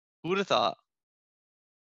 Who would have thought?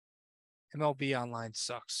 MLB Online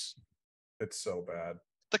sucks. It's so bad.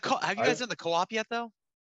 Have you guys done the co-op yet though?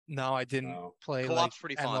 No, I didn't No. play Co-op's like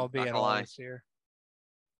pretty fun, MLB not at gonna all lie. this year.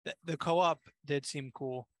 The co-op did seem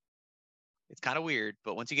cool. It's kind of weird,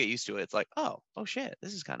 but once you get used to it, it's like, oh shit,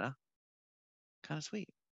 this is kind of sweet.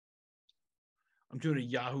 I'm doing a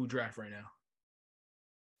Yahoo draft right now.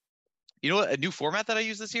 You know what? A new format that I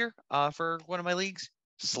use this year for one of my leagues?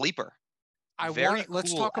 Sleeper.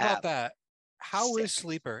 Let's cool talk about app. that. How is Sick.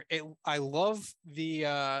 Sleeper? I love the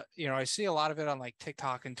I see a lot of it on like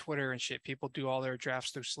TikTok and Twitter and shit. People do all their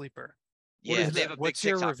drafts through Sleeper. What Yeah, is they that? have a big What's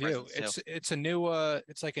your TikTok review? presence, too. It's a new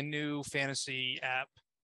it's like a new fantasy app.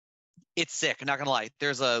 It's sick. I'm not gonna lie.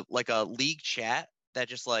 There's a league chat that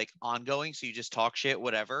just like ongoing, so you just talk shit,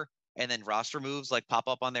 whatever, and then roster moves like pop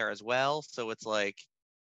up on there as well. So it's like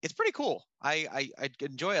it's pretty cool. I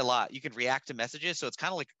enjoy it a lot. You can react to messages, so it's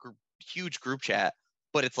kind of like a huge group chat,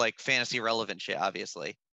 but it's like fantasy relevant shit,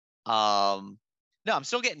 obviously. No, I'm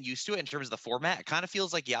still getting used to it in terms of the format. It kind of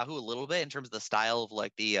feels like Yahoo a little bit in terms of the style of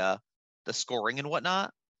like the scoring and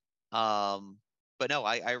whatnot. But no,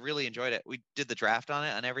 I really enjoyed it. We did the draft on it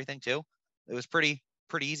and everything too. It was pretty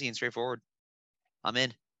easy and straightforward. I'm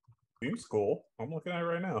in. Seems cool. I'm looking at it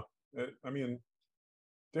right now. I mean,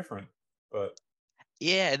 different, but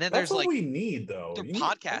Yeah, and then that's there's what like we need, though. there are You need-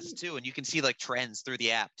 podcasts too, and you can see like trends through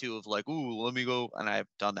the app too of like, ooh, let me go, and I've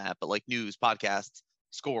done that, but like news, podcasts,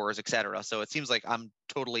 scores, etc. So it seems like I'm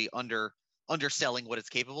totally underselling what it's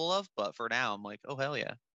capable of, but for now, I'm like, oh hell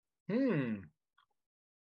yeah. Do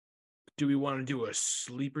we want to do a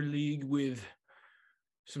sleeper league with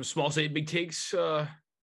some small state big takes?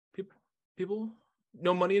 People,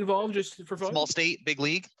 no money involved, just for fun. Small state, big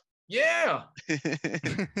league. Yeah.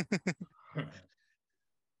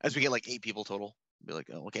 As we get like 8 people total, be like,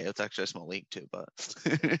 oh, okay, it's actually a small league too, but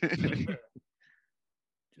Dude,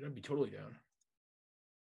 I'd be totally down.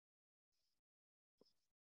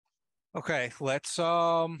 Okay, let's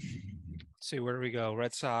see, where do we go?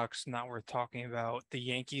 Red Sox, not worth talking about. The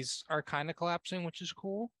Yankees are kind of collapsing, which is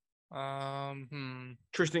cool.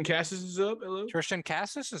 Tristan Cassis is up. Hello. Tristan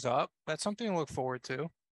Cassis is up. That's something to look forward to.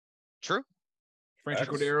 true. Frankie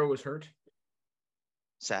Facts. Cordero was hurt.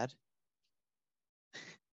 Sad.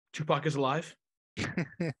 Tupac is alive.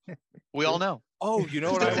 We all know. Oh, you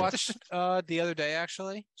know what I watched the other day,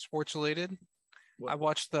 actually? Sports related. What? I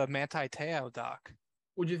watched the Manti Te'o doc.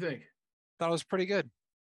 What'd you think? Thought it was pretty good.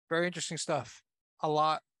 Very interesting stuff. A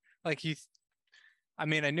lot like I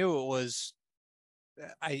mean, I knew it was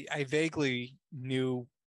I vaguely knew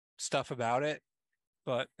stuff about it,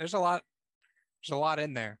 but there's a lot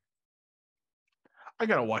in there. I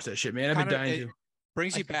gotta watch that shit, man. I've been Kinda- dying it to.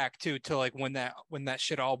 Brings you back too to like when that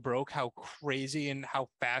shit all broke, how crazy and how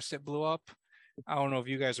fast it blew up. I don't know if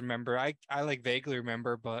you guys remember. I like vaguely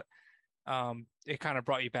remember, but it kind of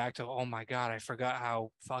brought you back to, oh my God, I forgot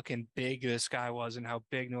how fucking big this guy was and how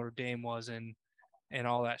big Notre Dame was and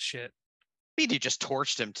all that shit. BD just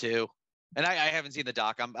torched him too. And I haven't seen the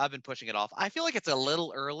doc. I've been pushing it off. I feel like it's a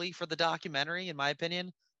little early for the documentary, in my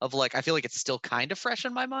opinion. Of like, I feel like it's still kind of fresh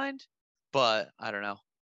in my mind, but I don't know.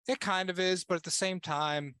 It kind of is, but at the same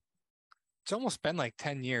time, it's almost been like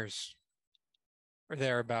 10 years or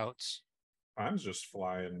thereabouts. Time's just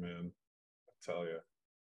flying, man. I tell you.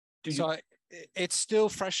 Dude, So it's still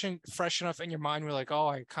fresh enough in your mind. We're like, oh,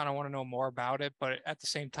 I kind of want to know more about it. But at the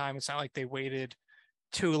same time, it's not like they waited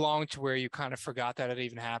too long to where you kind of forgot that it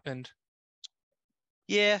even happened.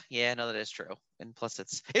 Yeah, no, that is true. And plus,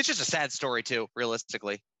 it's just a sad story too.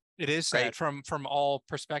 Realistically, It is sad Right. from all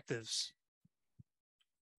perspectives.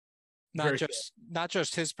 Very Not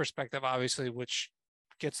just his perspective, obviously, which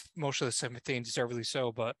gets most of the sympathy and deservedly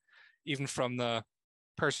so, but even from the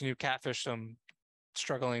person who catfished him,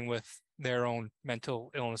 struggling with their own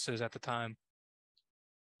mental illnesses at the time.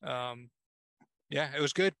 Yeah, it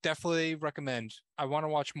was good. Definitely recommend. I want to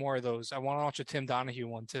watch more of those. I want to watch a Tim Donahue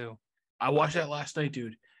one too. I watched that last night,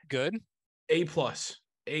 dude. Good. A+.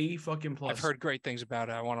 A fucking plus. I've heard great things about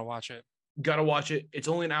it. I want to watch it. Gotta watch it. It's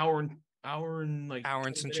only an hour and like Hour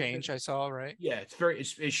and 20 some minutes. change. I saw, right? Yeah,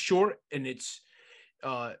 it's short and it's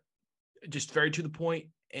just very to the point,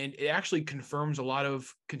 and it actually confirms a lot of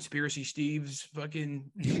conspiracy Steve's fucking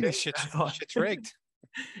shit's rigged.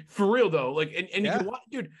 For real though. Like and you Yeah. can watch,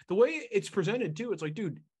 dude, the way it's presented too, it's like,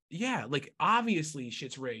 dude, yeah, like obviously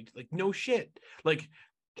shit's rigged. Like no shit. Like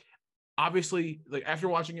obviously, like after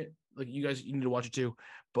watching it, like you need to watch it too.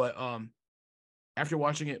 But after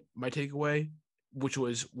watching it, my takeaway, which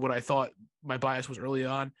was what I thought my bias was early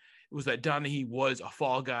on, was that Donaghy was a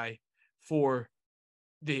fall guy for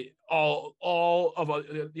the all of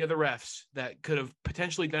the other refs that could have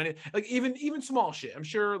potentially done it. Like even small shit. I'm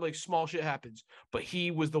sure like small shit happens, but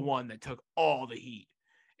he was the one that took all the heat,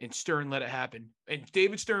 and Stern let it happen. And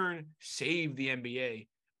David Stern saved the NBA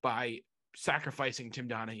by sacrificing Tim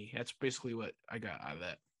Donaghy. That's basically what I got out of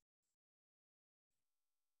that.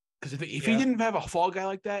 Because if he didn't have a fall guy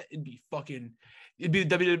like that, it'd be the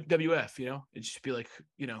WWF, you know? It'd just be like,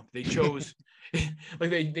 you know, they chose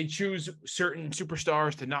like they choose certain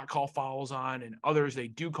superstars to not call fouls on, and others they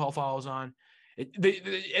do call fouls on.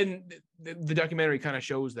 The documentary kind of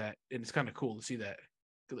shows that, and it's kind of cool to see that.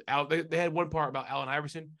 They had one part about Allen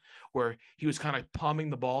Iverson where he was kind of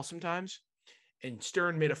palming the ball sometimes, and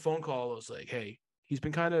Stern made a phone call. It was like, hey, he's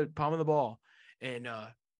been kind of palming the ball, and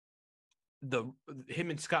him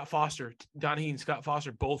and Scott Foster, Donaghy and Scott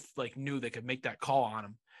Foster both like knew they could make that call on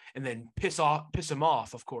him and then piss him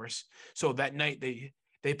off, of course. So that night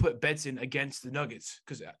they put Benson against the Nuggets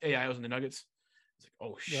because AI was in the Nuggets. It's like,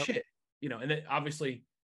 oh shit, you know. And then obviously,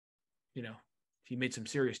 you know, he made some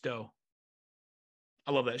serious dough.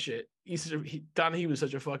 I love that shit. Donaghy was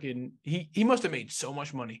such a fucking he must have made so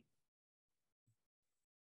much money.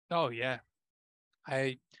 Oh yeah,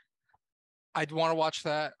 I'd want to watch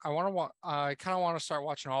that. I kind of want to start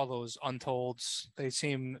watching all those Untolds. They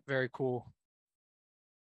seem very cool.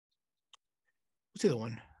 What's the other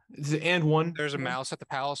one? Is it And One? There's a Mouse at the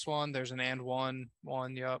Palace one. There's an And One.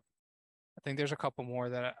 Yep. I think there's a couple more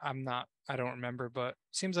that I don't remember, but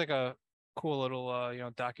seems like a cool little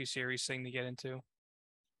docu-series thing to get into.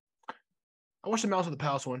 I watched the Mouse at the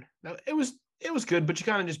Palace one. Now, it was good, but you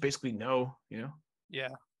kind of just basically know, you know. Yeah.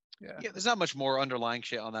 Yeah, there's not much more underlying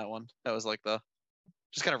shit on that one. That was like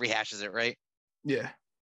just kind of rehashes it, right? Yeah.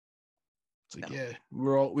 It's like, yeah,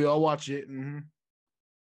 we all watch it. Mm-hmm.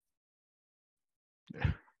 Yeah.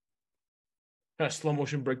 Kind of slow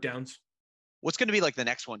motion breakdowns. What's going to be like the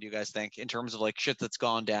next one, do you guys think, in terms of like shit that's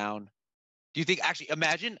gone down? Do you think, actually,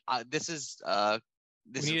 imagine this is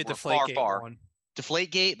we need a Deflategate one.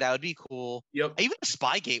 Deflategate, that would be cool. Yep. Even a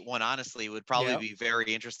Spygate one, honestly, would probably be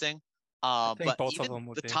very interesting. I think but both even of them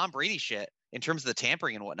would the be. Tom Brady shit, in terms of the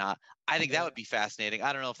tampering and whatnot, I think that would be fascinating.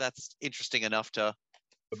 I don't know if that's interesting enough for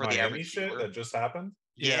the Miami average shit viewer. that just happened.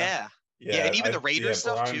 Yeah, and even the Raiders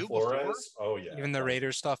stuff Brian too. Flores. Oh yeah, even the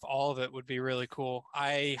Raiders stuff, all of it would be really cool.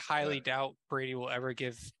 I highly doubt Brady will ever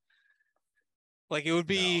give. Like it would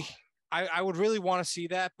be. No. I would really want to see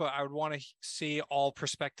that, but I would want to see all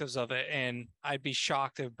perspectives of it, and I'd be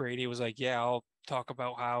shocked if Brady was like, "Yeah, I'll talk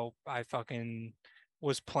about how I fucking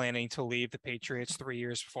was planning to leave the Patriots 3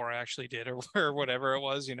 years before I actually did," or whatever it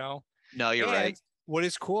was, you know. No, you're right. What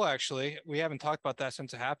is cool, actually, we haven't talked about that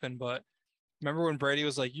since it happened, but remember when Brady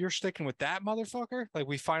was like, "You're sticking with that motherfucker"? Like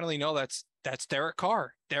we finally know that's Derek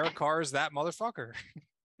Carr. Derek Carr is that motherfucker.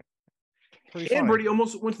 And Brady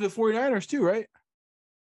almost went to the 49ers too, right?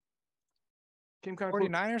 Came kind of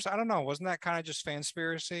 49ers? I don't know. Wasn't that kind of just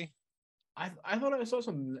fanspiracy? I thought I saw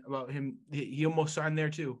something about him. He almost signed there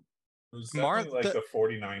too. It was definitely like the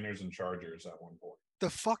 49ers and Chargers at one point. The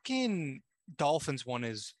fucking Dolphins one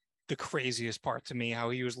is the craziest part to me, how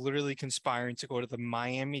he was literally conspiring to go to the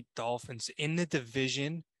Miami Dolphins in the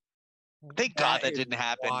division. Thank God that didn't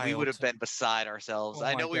happen. We would have been beside ourselves. Oh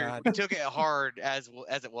I know we took it hard as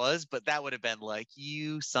it was, but that would have been like,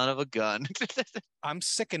 you son of a gun. I'm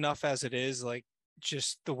sick enough as it is, like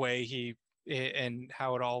just the way and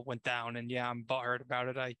how it all went down. And yeah, I'm butthurt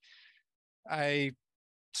about it. I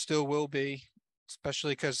still will be,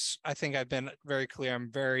 especially because I think I've been very clear.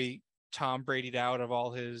 I'm very Tom Brady'd out of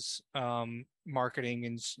all his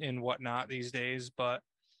marketing and whatnot these days. But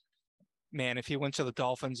man, if he went to the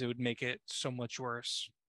Dolphins, it would make it so much worse.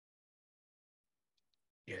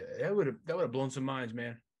 Yeah, that would have blown some minds,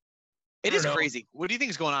 man. It is crazy. What do you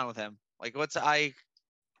think is going on with him? Like, I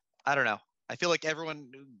don't know. I feel like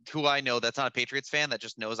everyone who I know that's not a Patriots fan that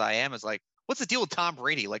just knows I am is like, what's the deal with Tom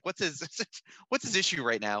Brady? Like, what's his issue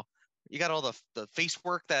right now? You got all the face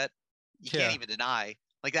work that you can't even deny.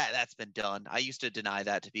 Like that's been done. I used to deny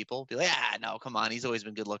that to people. Be like, no, come on, he's always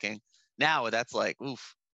been good looking. Now that's like,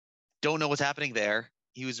 oof. Don't know what's happening there.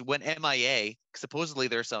 He went MIA. Supposedly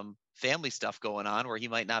there's some family stuff going on where he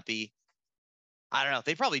might not be. I don't know.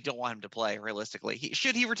 They probably don't want him to play realistically.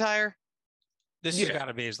 Should he retire? This has got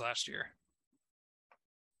to be his last year.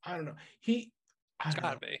 I don't know. It's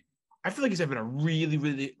got to be. I feel like he's having a really,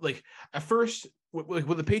 really like at first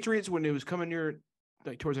with the Patriots when it was coming near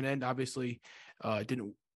like towards an end. Obviously, it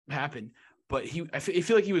didn't happen. But I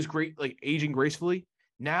feel like he was great, like aging gracefully.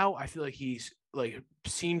 Now I feel like he's like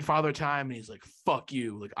seen Father Time and he's like, "Fuck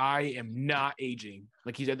you!" Like I am not aging.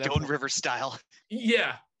 Like he's at that Joan Rivers style.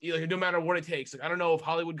 Yeah, like no matter what it takes. Like I don't know if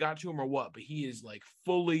Hollywood got to him or what, but he is like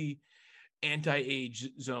fully anti-age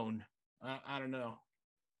zone. I don't know.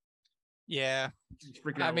 Yeah,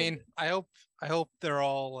 I mean, I hope they're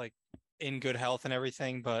all like in good health and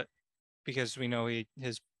everything, but because we know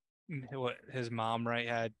his mom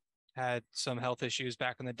had some health issues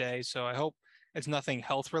back in the day, so I hope it's nothing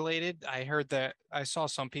health related. I heard that I saw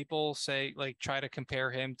some people say like try to compare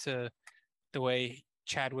him to the way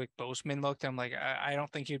Chadwick Boseman looked. I'm like, I don't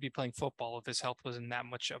think he'd be playing football if his health wasn't that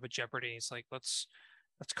much of a jeopardy. It's like let's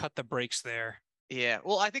cut the brakes there. Yeah,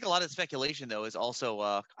 well, I think a lot of the speculation though is also,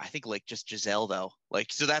 I think like just Giselle though,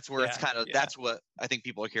 like so that's where it's kind of that's what I think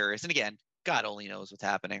people are curious. And again, God only knows what's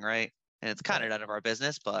happening, right? And it's kind of none of our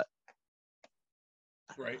business, but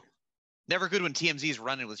right. Never good when TMZ's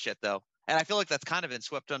running with shit though, and I feel like that's kind of been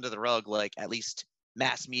swept under the rug, like at least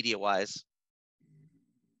mass media wise.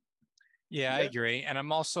 Yeah, I agree, and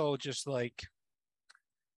I'm also just like.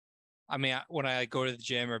 I mean, when I go to the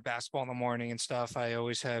gym or basketball in the morning and stuff, I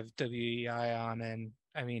always have WEI on, and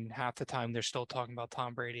I mean, half the time they're still talking about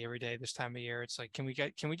Tom Brady every day this time of year. It's like, can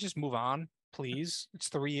we just move on, please?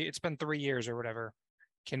 It's been 3 years or whatever.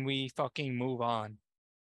 Can we fucking move on?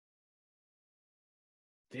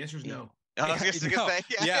 The answer is no. I was just gonna say,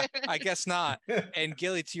 yeah, I guess not. And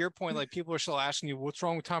Gilly, to your point, like people are still asking you, what's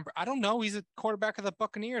wrong with Tom Brady? I don't know. He's a quarterback of the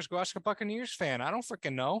Buccaneers. Go ask a Buccaneers fan. I don't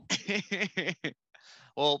freaking know.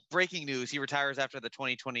 Well, breaking news: he retires after the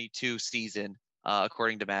 2022 season,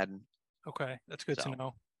 according to Madden. Okay, that's good to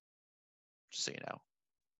know. Just so you know.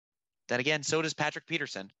 Then again, so does Patrick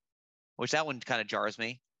Peterson, which that one kind of jars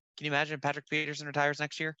me. Can you imagine if Patrick Peterson retires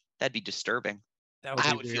next year? That'd be disturbing.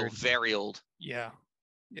 I would feel very old. Yeah,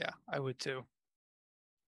 I would too.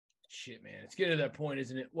 Shit, man, it's getting to that point,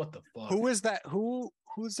 isn't it? What the fuck? Who is that?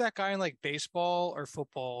 Who's that guy in like baseball or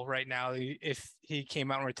football right now? If he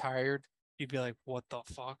came out and retired, you'd be like, what the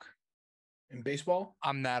fuck? In baseball?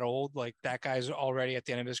 I'm that old. Like that guy's already at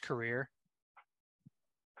the end of his career.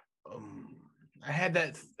 I had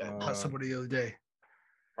that somebody the other day.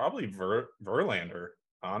 Probably Verlander,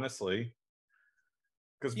 honestly.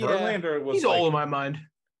 Because Verlander was he's old in my mind.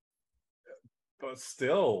 But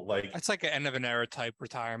still, like it's like an end of an era type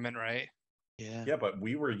retirement, right? Yeah. Yeah, but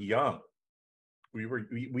we were young.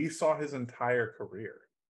 We saw his entire career.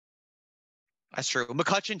 That's true.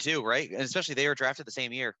 McCutchen too, right? And especially they were drafted the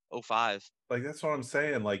same year, 2005. Like that's what I'm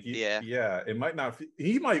saying. Like yeah, it might not.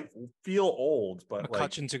 He might feel old, but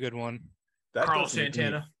McCutchen's a good one. That Carlos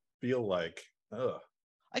Santana feel like. Ugh.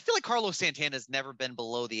 I feel like Carlos Santana's never been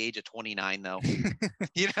below the age of 29, though.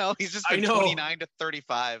 You know, he's just been 29 to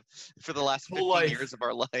 35 for the last 15 years of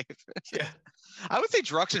our life. Yeah. I would say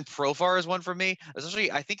Druxton Profar is one for me.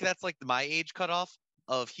 Especially, I think that's like my age cutoff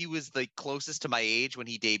of he was the closest to my age when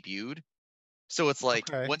he debuted. So it's like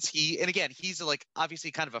once and again, he's like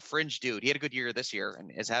obviously kind of a fringe dude. He had a good year this year and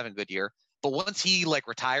is having a good year. But once he like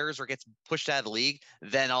retires or gets pushed out of the league,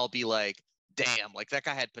 then I'll be like, damn, like that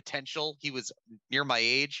guy had potential. He was near my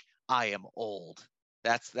age. I am old.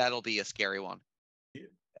 That'll be a scary one.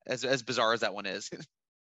 As bizarre as that one is.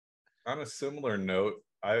 On a similar note,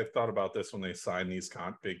 I thought about this when they signed these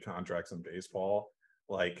big contracts in baseball.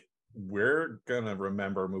 Like, we're gonna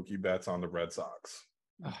remember Mookie Betts on the Red Sox.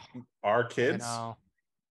 Our kids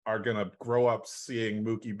are gonna grow up seeing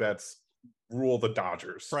Mookie Betts rule the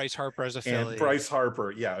Dodgers. Bryce Harper as a Philly. And Bryce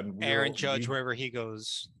Harper, yeah, and Aaron Judge wherever he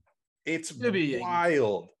goes. It's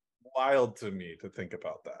wild to me to think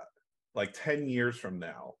about that. Like 10 years from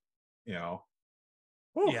now, you know.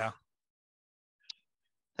 Whew. Yeah.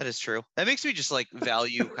 That is true. That makes me just like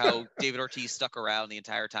value how David Ortiz stuck around the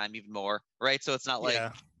entire time even more, right? So it's not like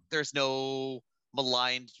there's no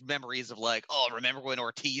maligned memories of like, oh, remember when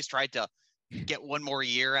Ortiz tried to get one more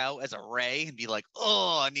year out as a Ray and be like,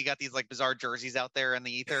 oh, and you got these like bizarre jerseys out there in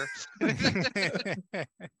the ether.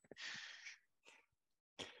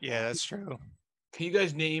 Yeah, that's true. Can you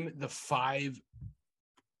guys name the 5?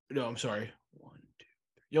 No, I'm sorry. 1,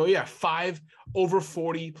 2, 3. 5 over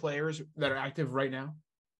 40 players that are active right now.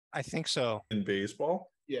 I think so. In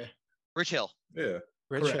baseball? Yeah. Rich Hill. Yeah.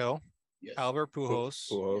 Rich Hill. Yes. Albert Pujols.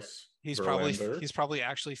 Pujols. He's Verlander. probably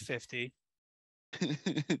actually 50.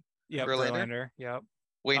 Yep, Verlander? Verlander. Yep.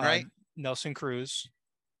 Wainwright. Nelson Cruz.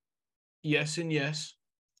 Yes and yes.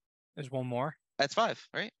 There's one more. That's 5,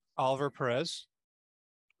 right? Oliver Perez.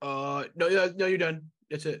 No, you're done.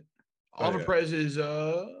 That's it. Oh, Oliver yeah. Perez is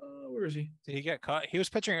where is he? Did he get cut? He was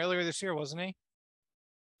pitching earlier this year, wasn't he?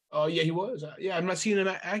 Oh yeah, he was. Yeah, I'm not seeing him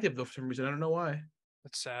active though for some reason. I don't know why.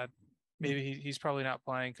 That's sad. Maybe he's probably not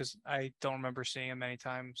playing because I don't remember seeing him many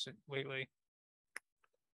times lately.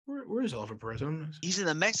 Where is Oliver Perez? He's in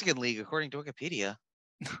the Mexican League, according to Wikipedia.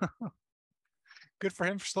 Good for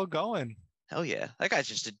him for still going. Hell yeah. That guy's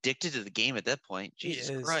just addicted to the game at that point. He Jesus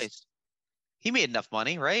is. Christ. He made enough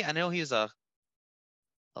money, right? I know he was a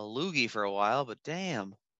loogie for a while, but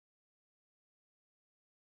damn.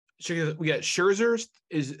 So we got Scherzer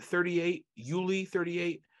is 38, Yuli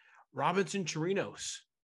 38, Robinson Chirinos.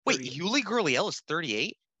 Wait, 38. Yuli Gurriel is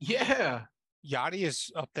 38? Yeah. Yachty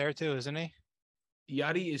is up there too, isn't he?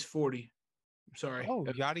 Yachty is 40. I'm sorry. Oh,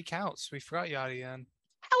 Yachty counts. We forgot Yachty in.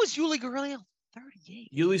 How is Yuli Gurriel 38?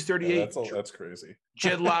 Yuli's 38. Yeah, that's crazy.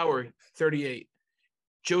 Jed Lowry, 38.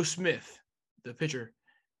 Joe Smith, the pitcher,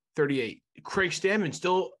 38. Craig Stammen,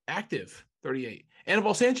 still active, 38.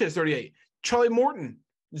 Anibal Sanchez, 38. Charlie Morton,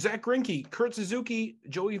 Zach Greinke, Kurt Suzuki,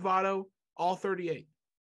 Joey Votto, all 38.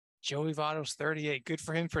 Joey Votto's 38. Good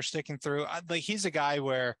for him for sticking through. He's a guy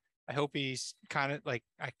where I hope he's I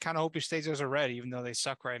kind of hope he stays as a Red, even though they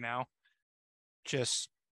suck right now. Just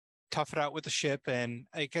tough it out with the ship, and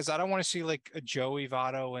because I don't want to see like a Joey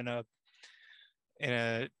Votto in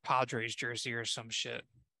a Padres jersey or some shit.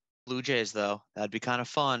 Blue Jays, though. That'd be kind of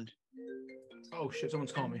fun Oh, shit.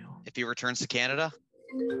 Someone's calling me. if he returns to Canada.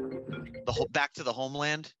 Back to the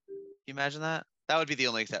homeland. Can you imagine that? That would be the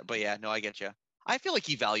only exception. But yeah, no, I get you. I feel like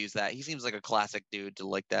he values that. He seems like a classic dude to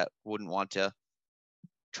like that. Wouldn't want to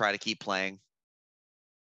try to keep playing.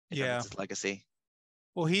 if Yeah. that's his legacy.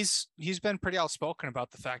 Well, he's been pretty outspoken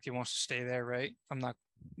about the fact he wants to stay there, right? I'm not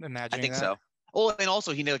imagining. I think that. so. Well, and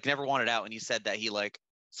also he never wanted out, and he said that he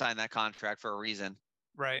signed that contract for a reason.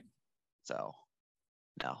 Right. So,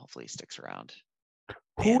 no, hopefully he sticks around.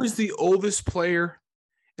 Who is the oldest player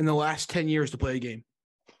in the last 10 years to play a game?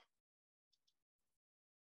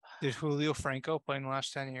 Did Julio Franco play in the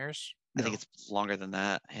last 10 years? I think it's longer than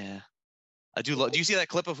that. Yeah, I do. Do you see that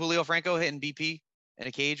clip of Julio Franco hitting BP in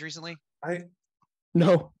a cage recently?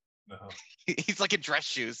 No. No. He's like in dress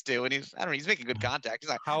shoes too, and he's making good contact. He's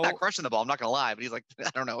like How- not crushing the ball. I'm not gonna lie, but he's like I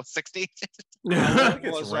don't know 60. How think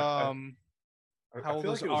it's was how how old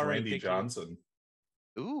feel was like it was R.A. Randy Dickey? Johnson.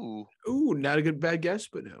 Ooh, Ooh, not a bad guess,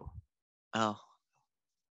 but no. oh,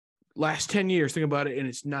 Last 10 years, think about it, and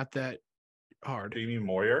it's not that hard. Jamie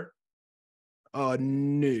Moyer.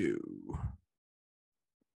 No.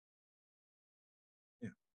 Yeah.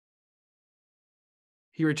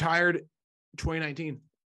 He retired 2019.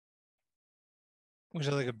 Was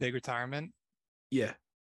it like a big retirement? Yeah.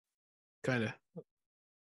 Kind of.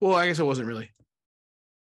 Well, I guess it wasn't really.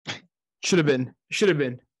 Should have been.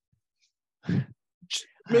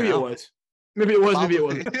 Maybe it was. Maybe it was. Maybe it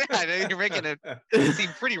wasn't. Yeah, I know you're making it seem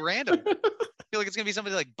pretty random. I feel like it's gonna be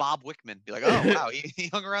somebody like Bob Wickman. Be like, oh wow, he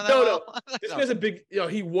hung around that No, well. This guy's a big.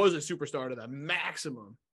 He was a superstar to the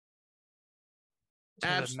maximum. To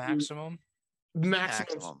the Absolute maximum.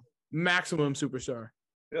 maximum superstar.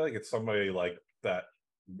 I feel like it's somebody like that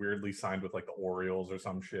weirdly signed with like the Orioles or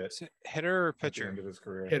some shit. Is it hitter or At the pitcher? end of his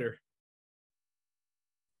career. Hitter.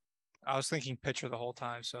 I was thinking pitcher the whole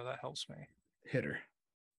time, so that helps me. Hitter.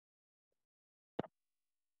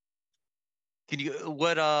 Can you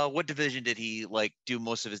what division did he do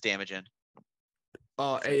most of his damage in?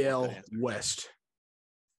 AL West.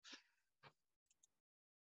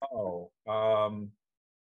 Oh,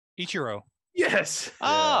 Ichiro. Yes.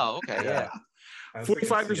 Oh, okay, yeah. I was 45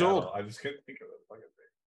 thinking years old. Seattle. I just couldn't think of it. Fucking thing.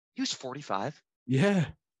 He was 45. Yeah.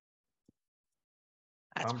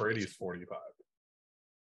 That's Tom crazy. Brady's 45.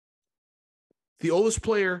 The oldest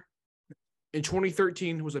player in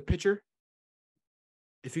 2013 was a pitcher.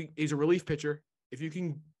 He's a relief pitcher. If you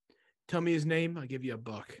can tell me his name, I'll give you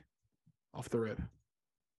 $1 off the rip.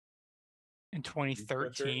 In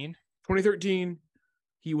 2013. 2013,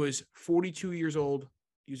 he was 42 years old.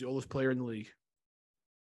 He was the oldest player in the league.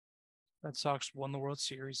 Red Sox won the World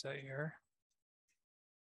Series that year.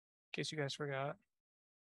 In case you guys forgot.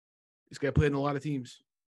 This guy played in a lot of teams.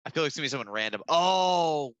 I feel like it's gonna be someone random.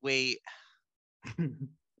 Oh wait,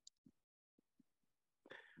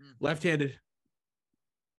 Left-handed.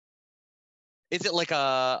 is it like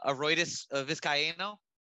a Roydus Vizcaíno?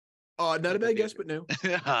 Not a bad guess, but no.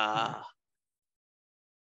 Ah,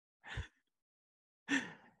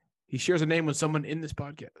 He shares a name with someone in this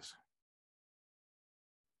podcast.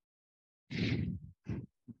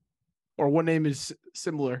 or one name is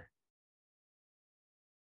similar.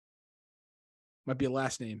 Might be a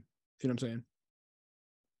last name. See what I'm saying?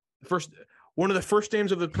 One of the first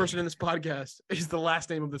names of the person in this podcast is the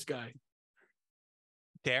last name of this guy.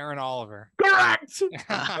 Darren Oliver. Correct.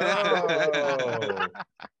 Oh,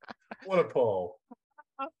 what a pull.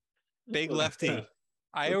 Big lefty.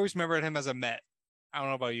 I always remembered him as a Met. I don't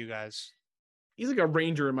know about you guys. He's like a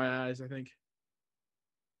Ranger in my eyes, I think.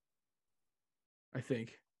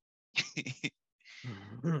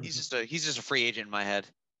 he's just a free agent in my head.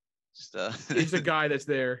 He's the guy that's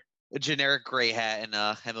there. A generic gray hat in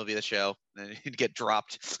MLB The Show, and he'd get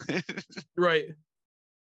dropped. Right.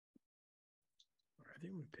 I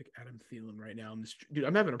think I'm gonna pick Adam Thielen right now. Dude,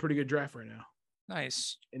 I'm having a pretty good draft right now.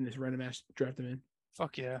 Nice. In this random ass draft I'm in.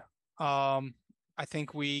 Fuck yeah. I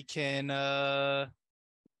think we can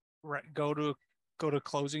go to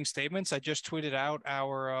closing statements. I just tweeted out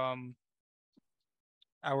our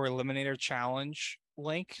Eliminator Challenge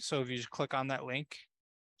link. So if you just click on that link,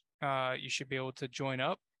 you should be able to join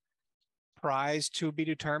up. Prize to be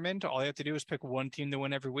determined. All you have to do is pick one team to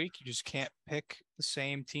win every week. You just can't pick the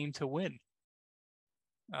same team to win.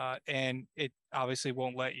 And it obviously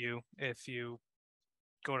won't let you if you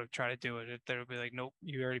go to try to do it. It'll be like, nope,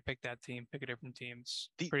 you already picked that team. Pick a different team.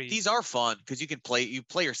 These are fun because you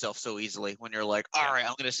play yourself so easily when you're like, all right,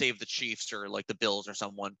 I'm going to save the Chiefs or like the Bills or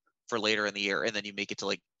someone for later in the year, and then you make it to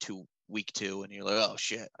like week 2, and you're like, oh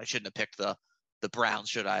shit, I shouldn't have picked the Browns.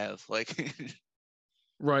 Should I have? Like,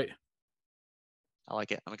 right. I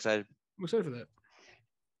like it. I'm excited. I'm excited for that.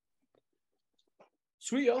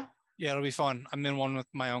 Sweet, y'all. Yeah, it'll be fun. I'm in one with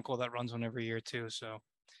my uncle that runs one every year too. So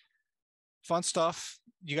fun stuff.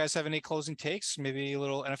 You guys have any closing takes? Maybe a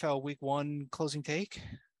little NFL Week 1 closing take?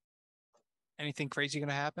 Anything crazy going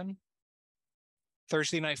to happen?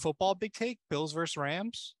 Thursday Night Football big take? Bills versus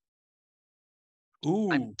Rams?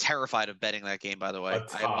 Ooh. I'm terrified of betting that game, by the way. A I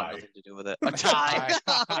want tie. nothing to do with it. A tie.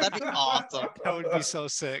 That'd be awesome. That would be so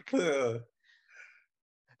sick.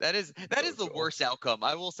 That is the worst outcome.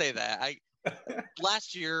 I will say that.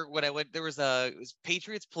 Last year when I went, it was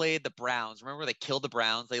Patriots played the Browns. Remember they killed the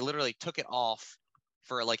Browns? They literally took it off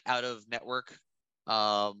for like out of network,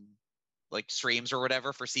 like streams or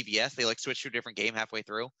whatever for CBS. They like switched to a different game halfway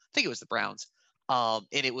through. I think it was the Browns. And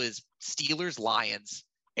it was Steelers Lions,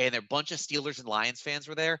 and a bunch of Steelers and Lions fans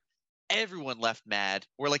were there. Everyone left mad.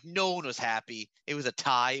 Where like no one was happy. It was a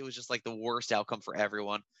tie. It was just like the worst outcome for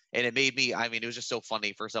everyone. And it made me, it was just so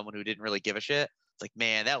funny for someone who didn't really give a shit. It's like,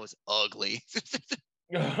 man, that was ugly.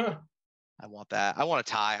 I want that. I want a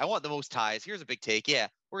tie. I want the most ties. Here's a big take. Yeah,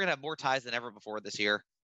 we're going to have more ties than ever before this year.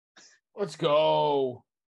 Let's go.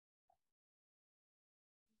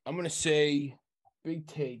 I'm going to say big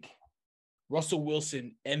take. Russell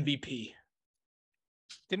Wilson, MVP.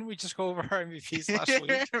 Didn't we just go over our MVPs last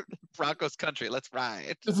week? Broncos country. Let's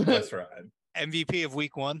ride. Let's ride. MVP of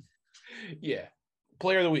Week 1? Yeah.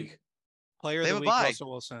 Player of the week. Player of the week, Russell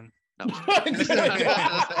Wilson. No. Can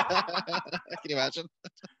you imagine?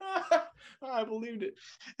 I believed it.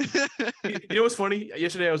 You know what's funny?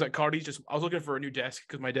 Yesterday I was at Cardi's. I was looking for a new desk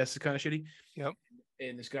because my desk is kind of shitty. Yep.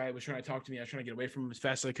 And this guy was trying to talk to me. I was trying to get away from him as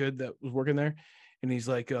fast as I could that was working there. And he's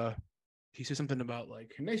like, he said something about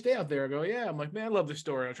like, nice day out there. I go, yeah. I'm like, man, I love this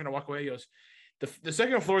store. I'm trying to walk away. He goes, the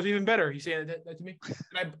second floor is even better. He's saying that to me.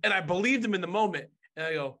 And I believed him in the moment. And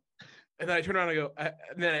I go, and then I turned around and I go,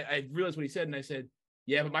 and then I realized what he said. And I said,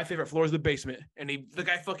 yeah, but my favorite floor is the basement. And the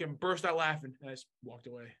guy fucking burst out laughing. And I just walked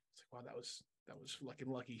away. It's like, wow, that was fucking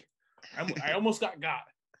lucky. I almost got.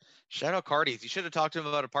 Shout out Cardi's. You should have talked to him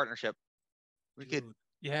about a partnership. We could.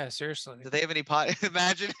 Yeah, seriously. Do they have any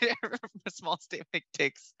Imagine a small statement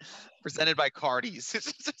takes presented by Cardi's.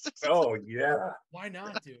 Oh yeah. Why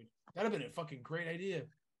not, dude? That'd have been a fucking great idea.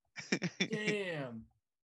 Damn.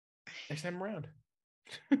 Next time around.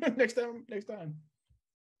 Next time.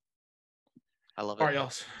 I love it. All right,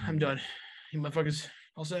 y'all. I'm done. You motherfuckers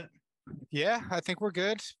all set? Yeah, I think we're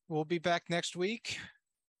good. We'll be back next week.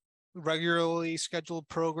 Regularly scheduled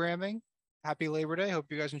programming. Happy Labor Day. Hope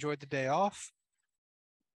you guys enjoyed the day off.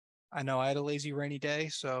 I know I had a lazy rainy day,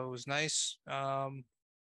 so it was nice.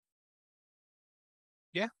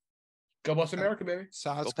 Yeah. Go Bus America, baby.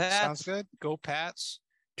 Sounds good. Go Pats.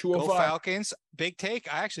 205. Go Falcons. Big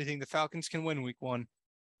take. I actually think the Falcons can win Week 1.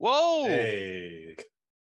 Whoa. Hey.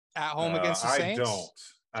 At home against the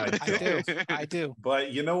Saints. I don't. I do.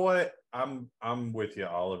 But you know what? I'm with you,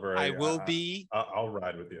 Oliver. I'll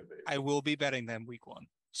ride with you, baby. I will be betting them Week 1.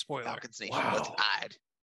 Spoiler. Falcons Nation. Wow. Let's ride.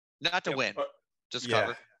 Not to win. Just yeah.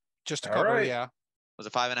 cover. Just to All cover, right. yeah. Was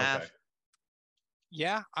it 5.5? Okay.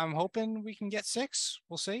 Yeah, I'm hoping we can get 6.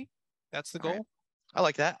 We'll see. That's the goal. Right. I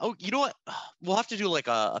like that. Oh, you know what? We'll have to do like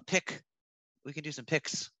a pick we can do some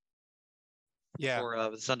picks Yeah.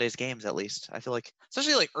 for Sunday's games at least. I feel like,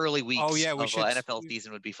 especially like early weeks we of should. NFL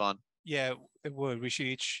season would be fun. Yeah, it would. We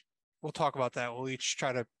should we'll talk about that. We'll each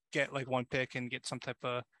try to get like one pick and get some type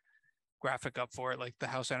of graphic up for it, like the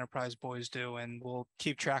House Enterprise boys do, and we'll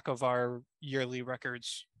keep track of our yearly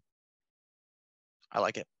records. I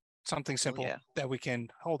like it. Something simple that we can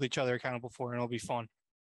hold each other accountable for, and it'll be fun.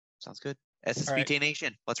 Sounds good. SSBT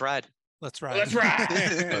Nation, let's ride. Let's ride. Let's ride.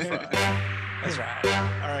 That's right. Let's ride.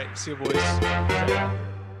 All right, see you boys.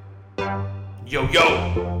 Yo,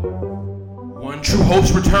 yo. One True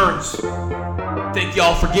Hopes returns. Thank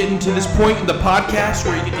y'all for getting to this point in the podcast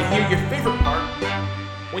where you get to hear your favorite part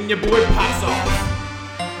when your boy pops off.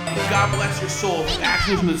 And God bless your soul for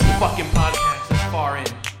actually listening to this fucking podcast this far in.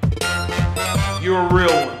 You're a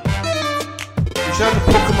real one. You shout out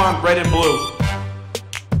to Pokemon Red and Blue.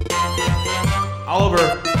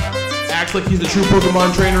 Oliver acts like he's the true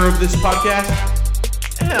Pokemon trainer of this podcast.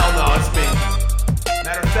 Hell no, it's me.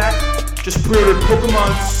 Matter of fact, just pre-ordered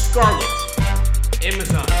Pokemon Scarlet.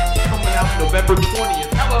 Amazon, coming out November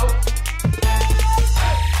 20th. Hello!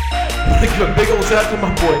 I want to give a big old shout out to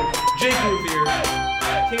my boy, Jake Revere.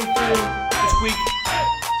 Came through this week,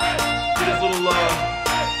 did his little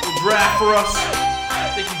draft for us.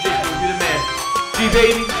 Thank you, Jake Revere, you're the man.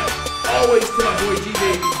 G-Baby, always to my boy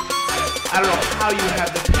G-Baby. I don't know how you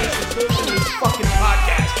have the patience to listen to this fucking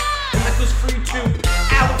podcast. And that goes for you too,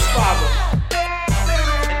 Alex Fava.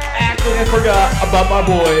 And actually, I forgot about my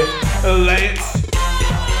boy, Lance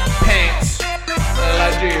Pants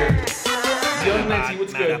Lagier. Young Nancy,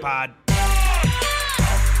 what's good?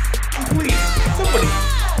 Please, somebody,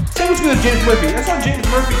 say what's good to James Murphy. I saw James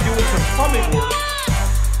Murphy doing some plumbing work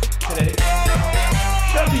today.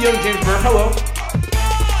 Shout out to young James Murphy. Hello.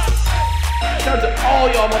 Shout out to all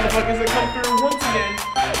y'all motherfuckers that come through once again.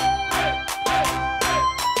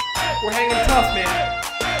 We're hanging tough, man.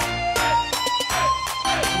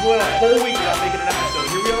 We went a whole week without making an episode.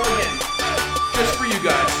 Here we are again. Just for you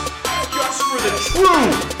guys. Just for the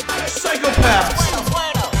true psychopaths.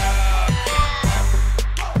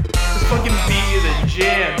 This fucking beat is a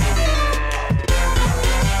jam.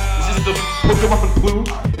 This is the Pokemon Blue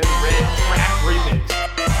and Red track remix.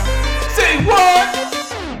 Say what?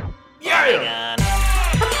 Yeah!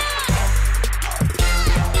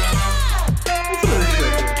 Listen to this shit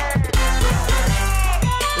right here.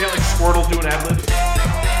 They got like Squirtle doing ad-libs.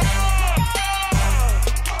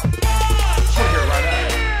 Just want to hear it right out.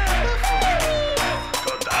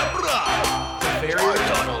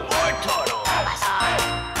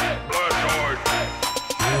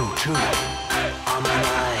 You too, on the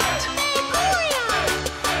night.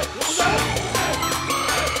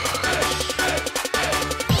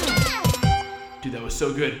 Dude, that was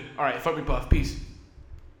so good. All right, fuck me, Puff. Peace.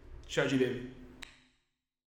 Shout out to you, baby.